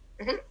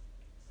 Mm-hmm.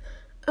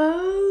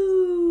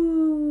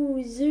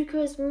 Oh,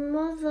 Zuko's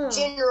mother.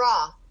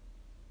 Jinra.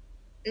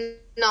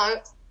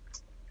 No.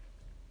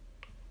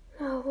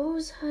 Oh, what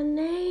was her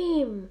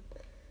name?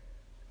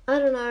 I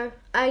don't know.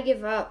 I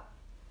give up.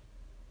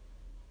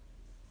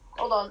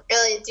 Hold on.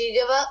 Elliot, do you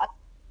give up?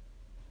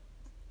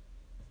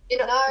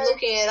 You're not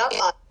looking it up.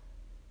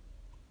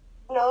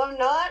 No, I'm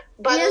not.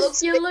 But it Yes,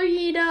 looks you're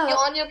looking it you're up.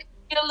 on your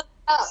computer looking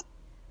it up.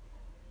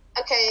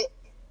 Okay.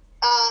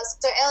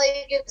 So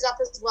Elliot gives up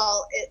as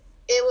well.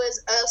 It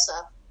was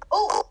Ursa.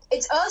 Oh,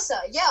 it's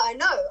Ursa. Yeah, I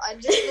know. I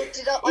just looked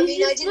it up. I You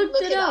mean, I just didn't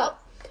looked look it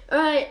up.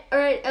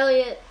 Alright,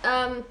 Elliot.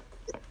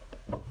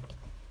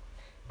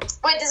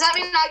 Wait, does that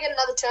mean I get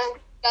another turn? You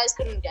guys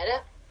couldn't get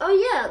it. Oh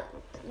yeah.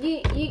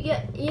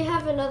 You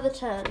have another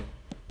turn.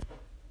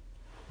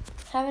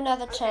 Have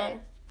another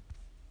turn.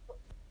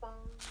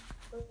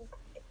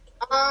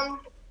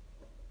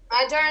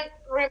 I don't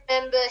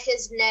remember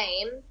his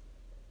name,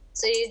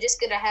 so you're just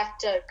gonna have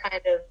to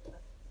kind of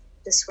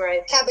describe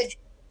him. Cabbage.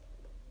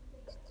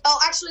 Oh,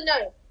 actually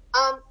no.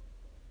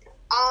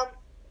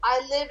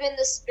 I live in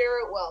the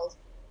spirit world.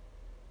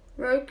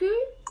 Roku?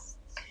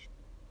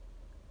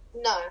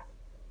 No.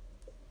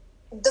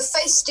 The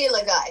face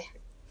stealer guy.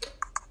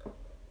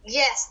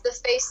 Yes, the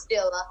face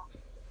stealer.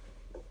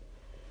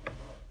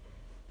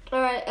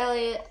 Alright,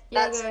 Elliot. You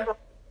That's go.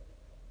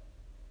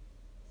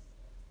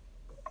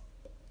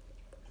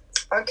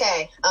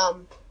 Okay.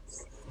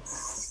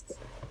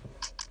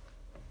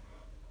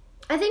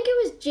 I think it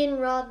was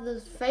Jinra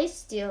the face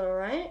stealer,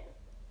 right?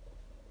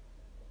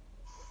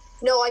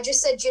 No, I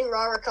just said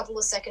Jinra a couple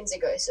of seconds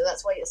ago, so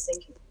that's why you're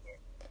thinking.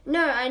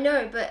 No, I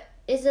know, but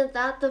isn't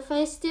that the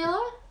face stealer?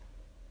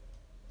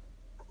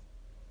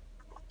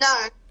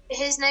 No,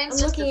 his name's I'm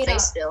just the looking it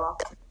face up. stealer.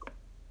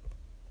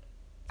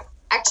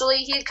 Actually,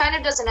 he kind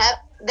of doesn't have.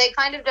 They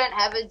kind of don't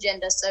have a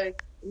gender, so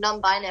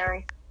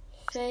non-binary.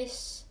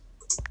 Face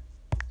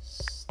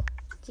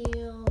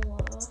stealer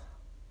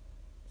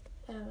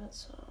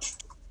avatar.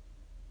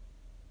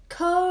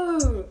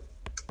 Ko.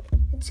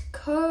 It's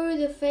Ko,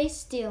 the face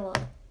stealer.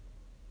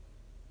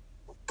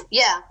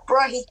 Yeah.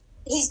 Bro,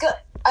 he's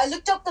got. I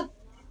looked up the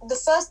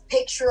first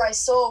picture I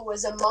saw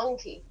was a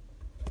monkey.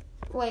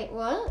 Wait,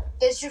 what?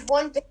 There's just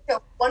one picture.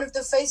 One of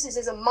the faces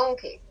is a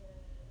monkey.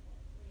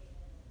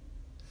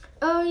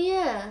 Oh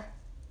yeah.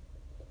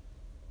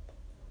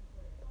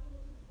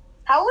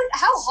 How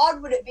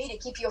hard would it be to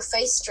keep your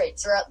face straight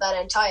throughout that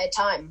entire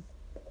time?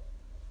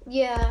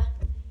 Yeah.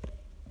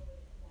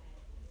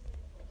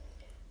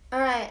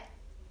 Alright.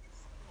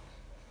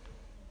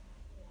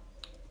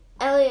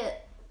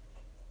 Elliot,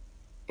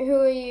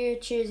 who are you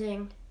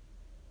choosing?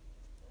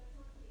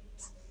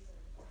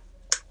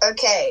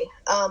 Okay,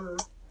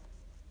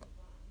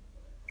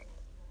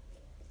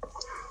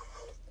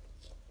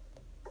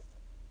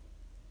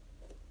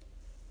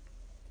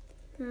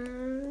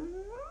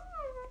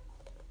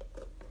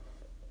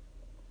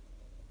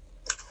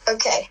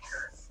 Okay.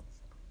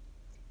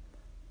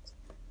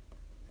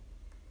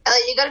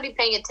 Elliot, you gotta be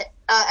paying attention.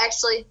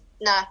 Actually,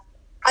 no.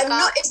 I'm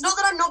not. It's not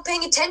that I'm not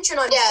paying attention.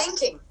 I'm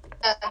thinking.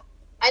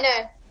 I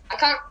know. I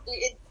can't.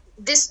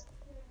 This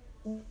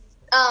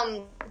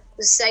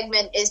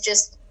segment is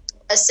just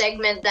a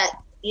segment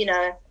that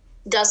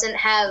doesn't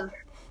have.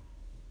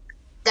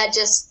 That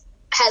just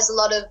has a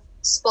lot of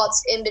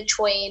spots in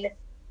between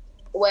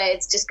where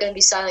it's just going to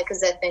be silent because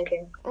they're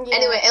thinking. Yeah,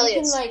 anyway,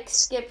 Elliot, you can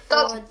skip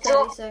forward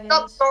 30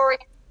 seconds.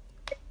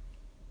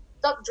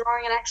 Stop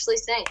drawing and actually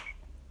think.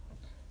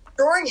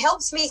 Drawing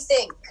helps me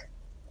think.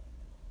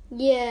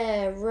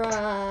 Yeah,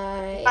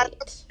 right.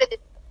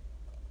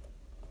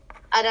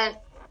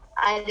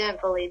 I don't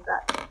believe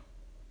that.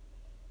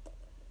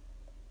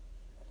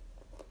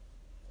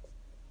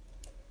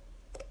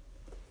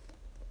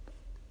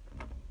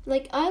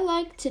 Like, I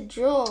like to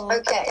draw.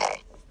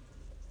 Okay.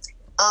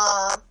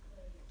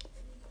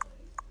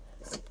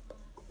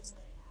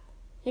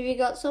 Have you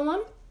got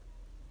someone?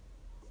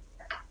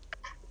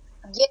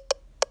 Yeah.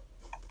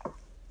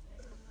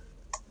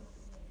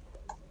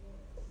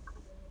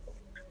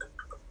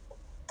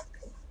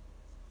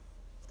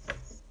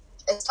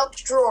 I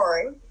stopped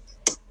drawing.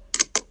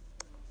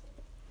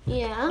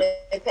 Yeah.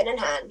 No pen in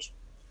hand.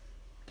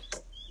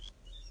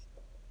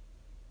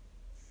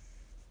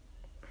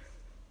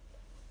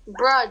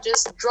 Bruh,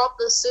 just drop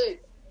the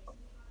soup.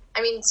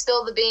 I mean,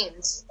 spill the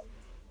beans.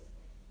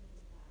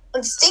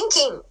 I'm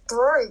thinking,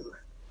 bro.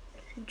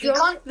 You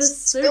can't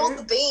spill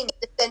the beans.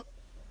 Then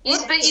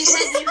but you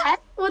said you had.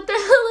 What the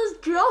hell is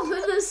drop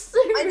the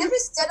soup? I never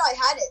said I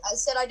had it. I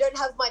said I don't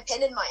have my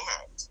pen in my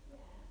hand.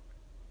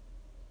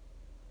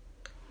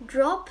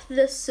 Drop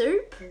the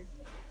soup?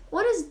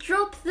 What is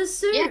drop the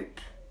soup? Yeah.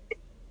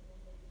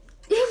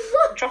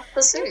 Drop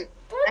the soup.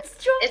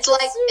 What's drop it's the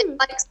like, soup? It's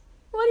like.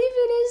 What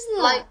even is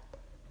that? Like.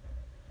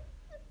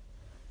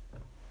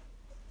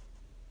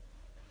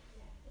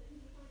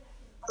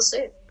 The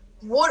soup.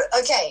 What?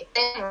 Okay.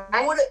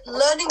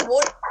 Learning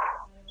water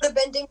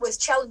bending was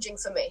challenging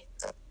for me.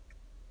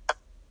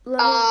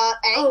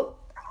 Oh,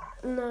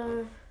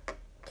 no.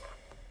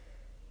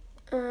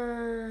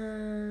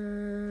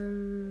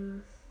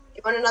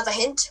 You want another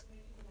hint?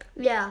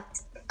 Yeah.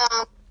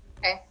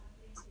 Okay.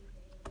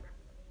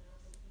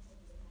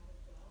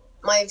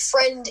 My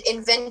friend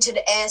invented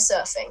air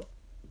surfing.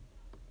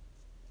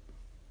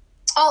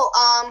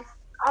 Oh,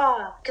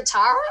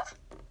 Katara?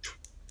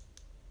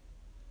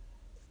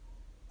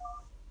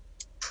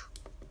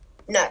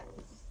 No.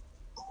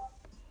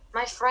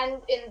 My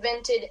friend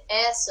invented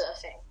air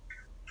surfing.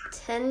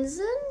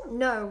 Tenzin?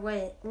 No,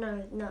 wait.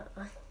 No.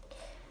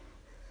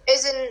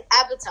 Is in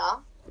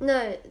Avatar.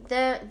 No,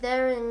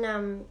 they're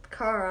in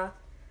Korra.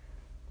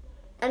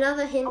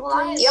 Another hint,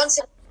 Well, The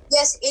answer,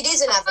 yes, it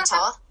is an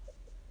Avatar.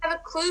 I have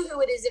a clue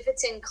who it is if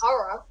it's in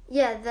Korra.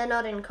 Yeah, they're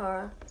not in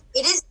Korra.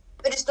 It is,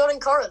 but it's not in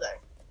Korra though.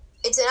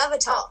 It's an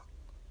Avatar.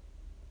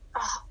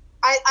 Oh,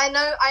 I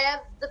know. I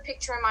have the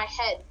picture in my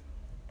head.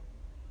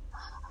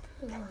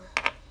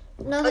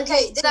 Another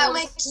Okay, hint,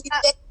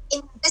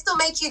 this will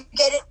make you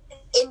get it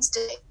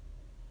instantly.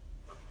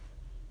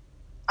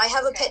 I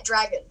have a pet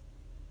dragon.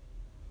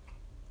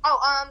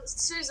 Oh,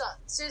 Susan.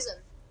 Zozen.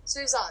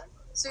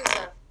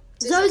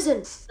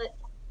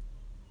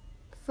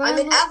 I'm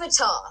an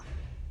Avatar.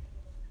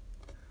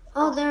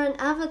 Oh, they're an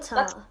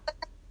Avatar.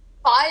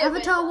 Fire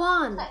Avatar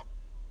 1.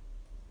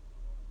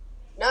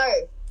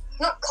 No,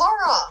 not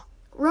Korra.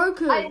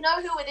 Roku. I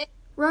know who it is.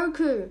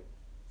 Roku.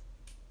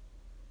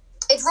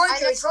 It's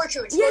Roku. It's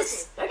Roku. It's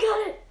Yes, Roku. I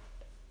got it.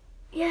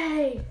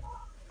 Yay.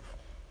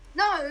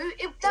 No,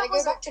 Can that I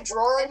was go back to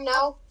drawing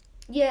now?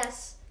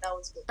 Yes. That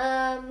was good.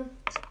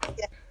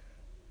 Yeah.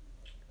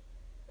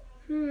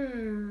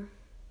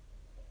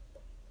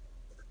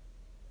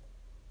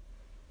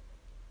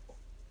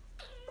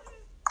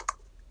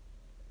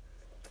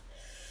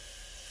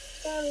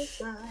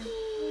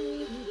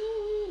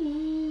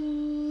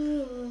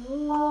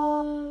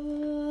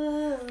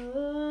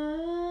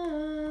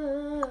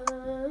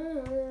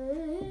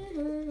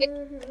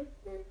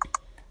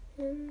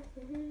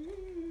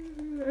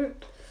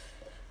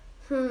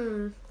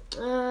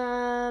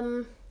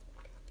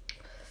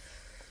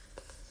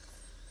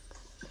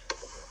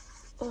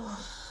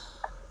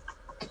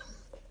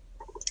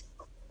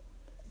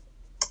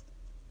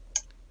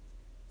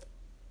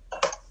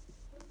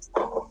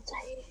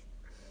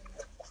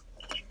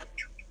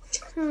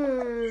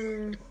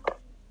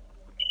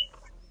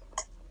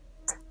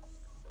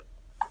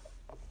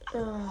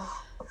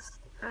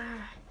 How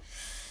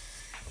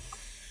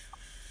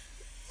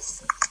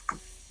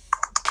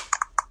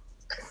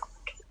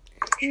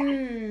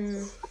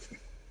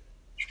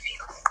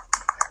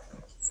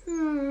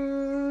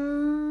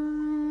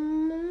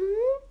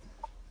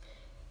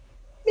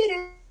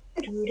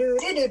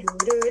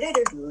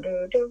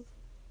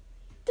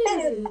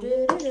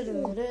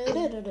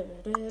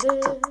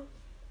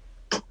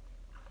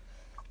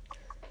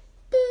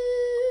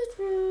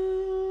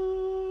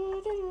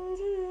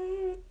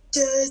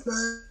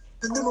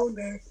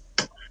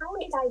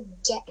did I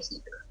get here?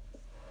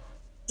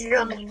 I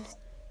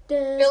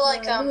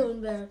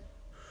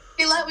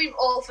feel like we've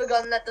all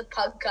forgotten that the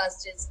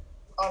podcast is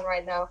on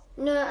right now.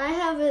 No, I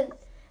haven't.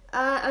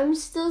 I'm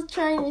still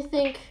trying to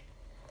think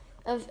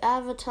of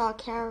Avatar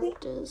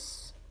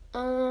characters.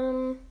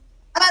 How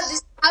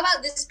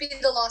about this be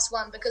the last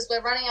one, because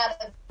we're running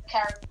out of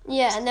characters.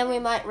 Yeah, and then we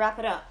might wrap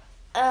it up.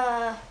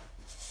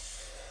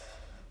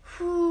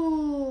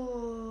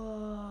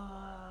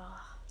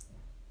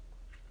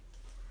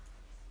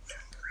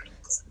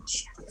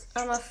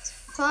 I'm a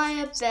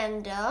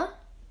firebender,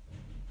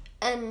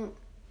 and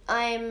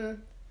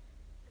I'm...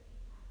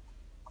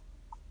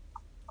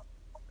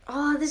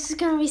 Oh, this is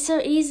going to be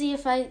so easy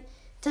if I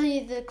tell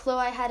you the clue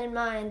I had in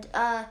mind.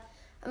 I'm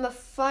a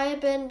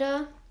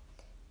firebender,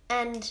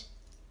 and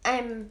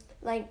I'm,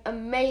 like,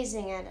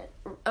 amazing at it.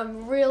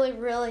 I'm really,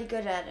 really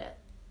good at it.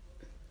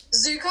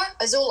 Zuko?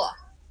 Azula.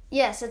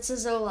 Yes, it's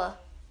Azula.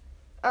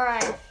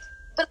 Alright.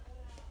 But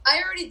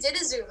I already did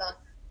Azula.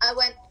 I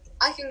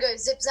can go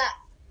zip zap.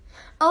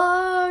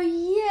 Oh,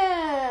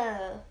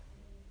 yeah.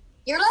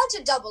 You're allowed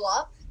to double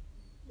up.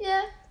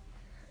 Yeah.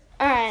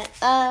 Alright,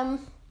 I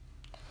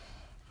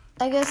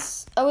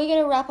guess, are we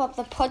going to wrap up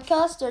the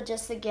podcast or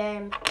just the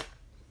game?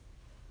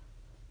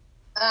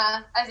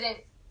 I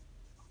think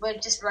we're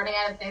just running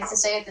out of things to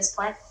say at this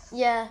point.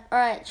 Yeah,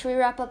 alright, should we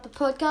wrap up the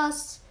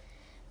podcast?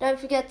 Don't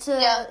forget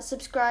to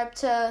subscribe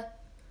to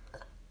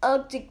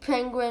Arctic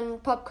Penguin,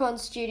 Popcorn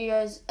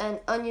Studios, and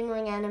Onion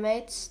Ring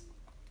Animates.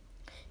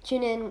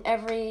 Tune in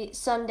every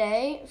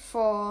Sunday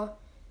for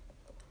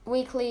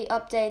weekly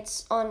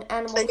updates on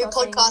Animal Crossing. A new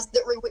podcast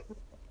that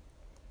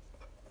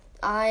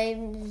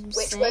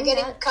which we're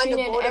getting kind of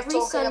bored of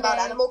talking Sunday. about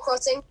Animal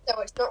Crossing, so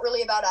it's not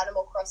really about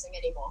Animal Crossing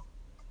anymore.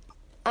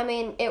 I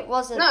mean, it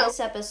wasn't this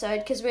episode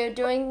because we were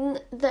doing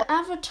the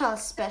Avatar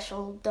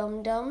special,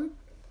 dum-dum.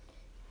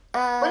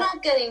 We're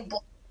not getting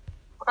bored of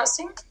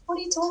Crossing. What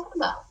are you talking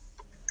about?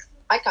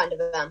 I kind of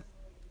am.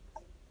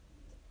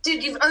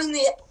 Dude, you've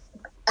only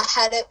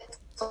had it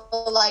for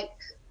like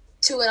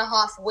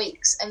 2.5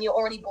 weeks and you're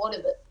already bored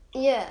of it.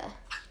 Yeah.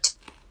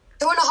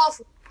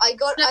 2.5.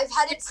 I've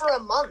had it for a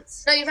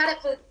month. No, you've had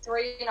it for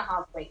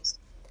 3.5 weeks.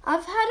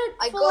 I've had it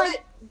for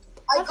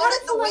I got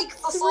it the week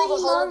before the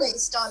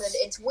holidays started.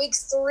 It's week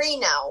 3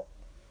 now.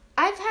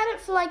 I've had it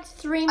for like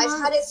 3 months.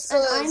 I've had it for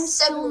and I'm 7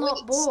 still not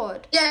weeks.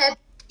 bored. Yeah.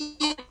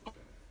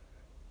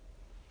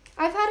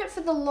 I've had it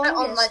for the longest,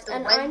 on, like, the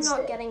and Wednesday I'm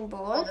not getting or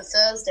bored. the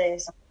Thursday or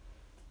something.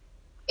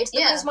 It's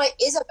because my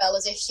Isabel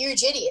is a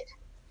huge idiot.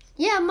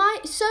 Yeah,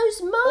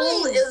 so's mine.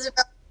 All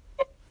Isabel.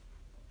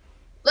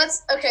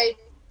 Okay.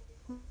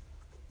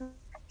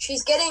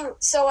 She's getting.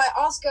 So I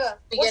ask her,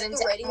 what's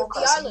the rating of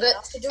the island?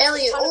 But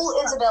Elliot, all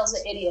Isabels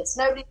are idiots.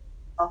 Nobody.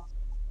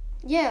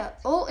 Yeah,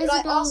 all But I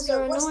ask Isabels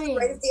her, are what's the annoying.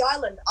 rate of the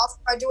island?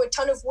 After I do a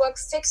ton of work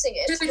fixing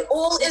it. Dude,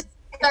 all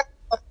Isabels.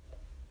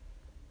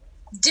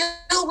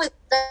 Deal with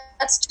that.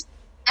 That's just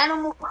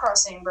Animal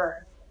Crossing, bro.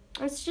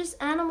 It's just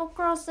Animal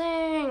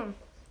Crossing.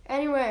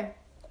 Anyway,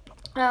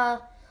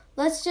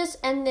 let's just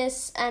end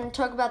this and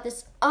talk about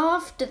this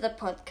after the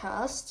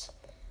podcast.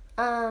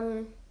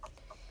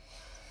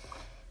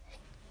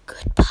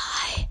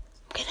 Goodbye. I'm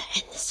gonna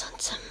end this on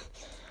some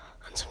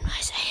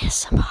nice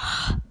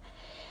ASMR.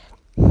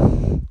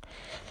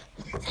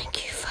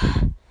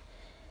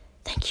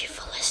 Thank you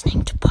for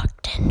listening to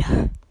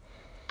Pogtendo.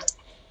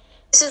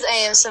 This is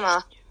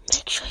ASMR.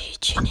 Make sure you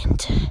tune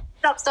into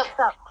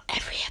Stop.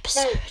 every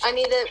episode. No, I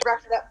need to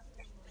wrap it up.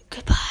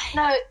 Goodbye.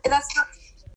 No, that's not.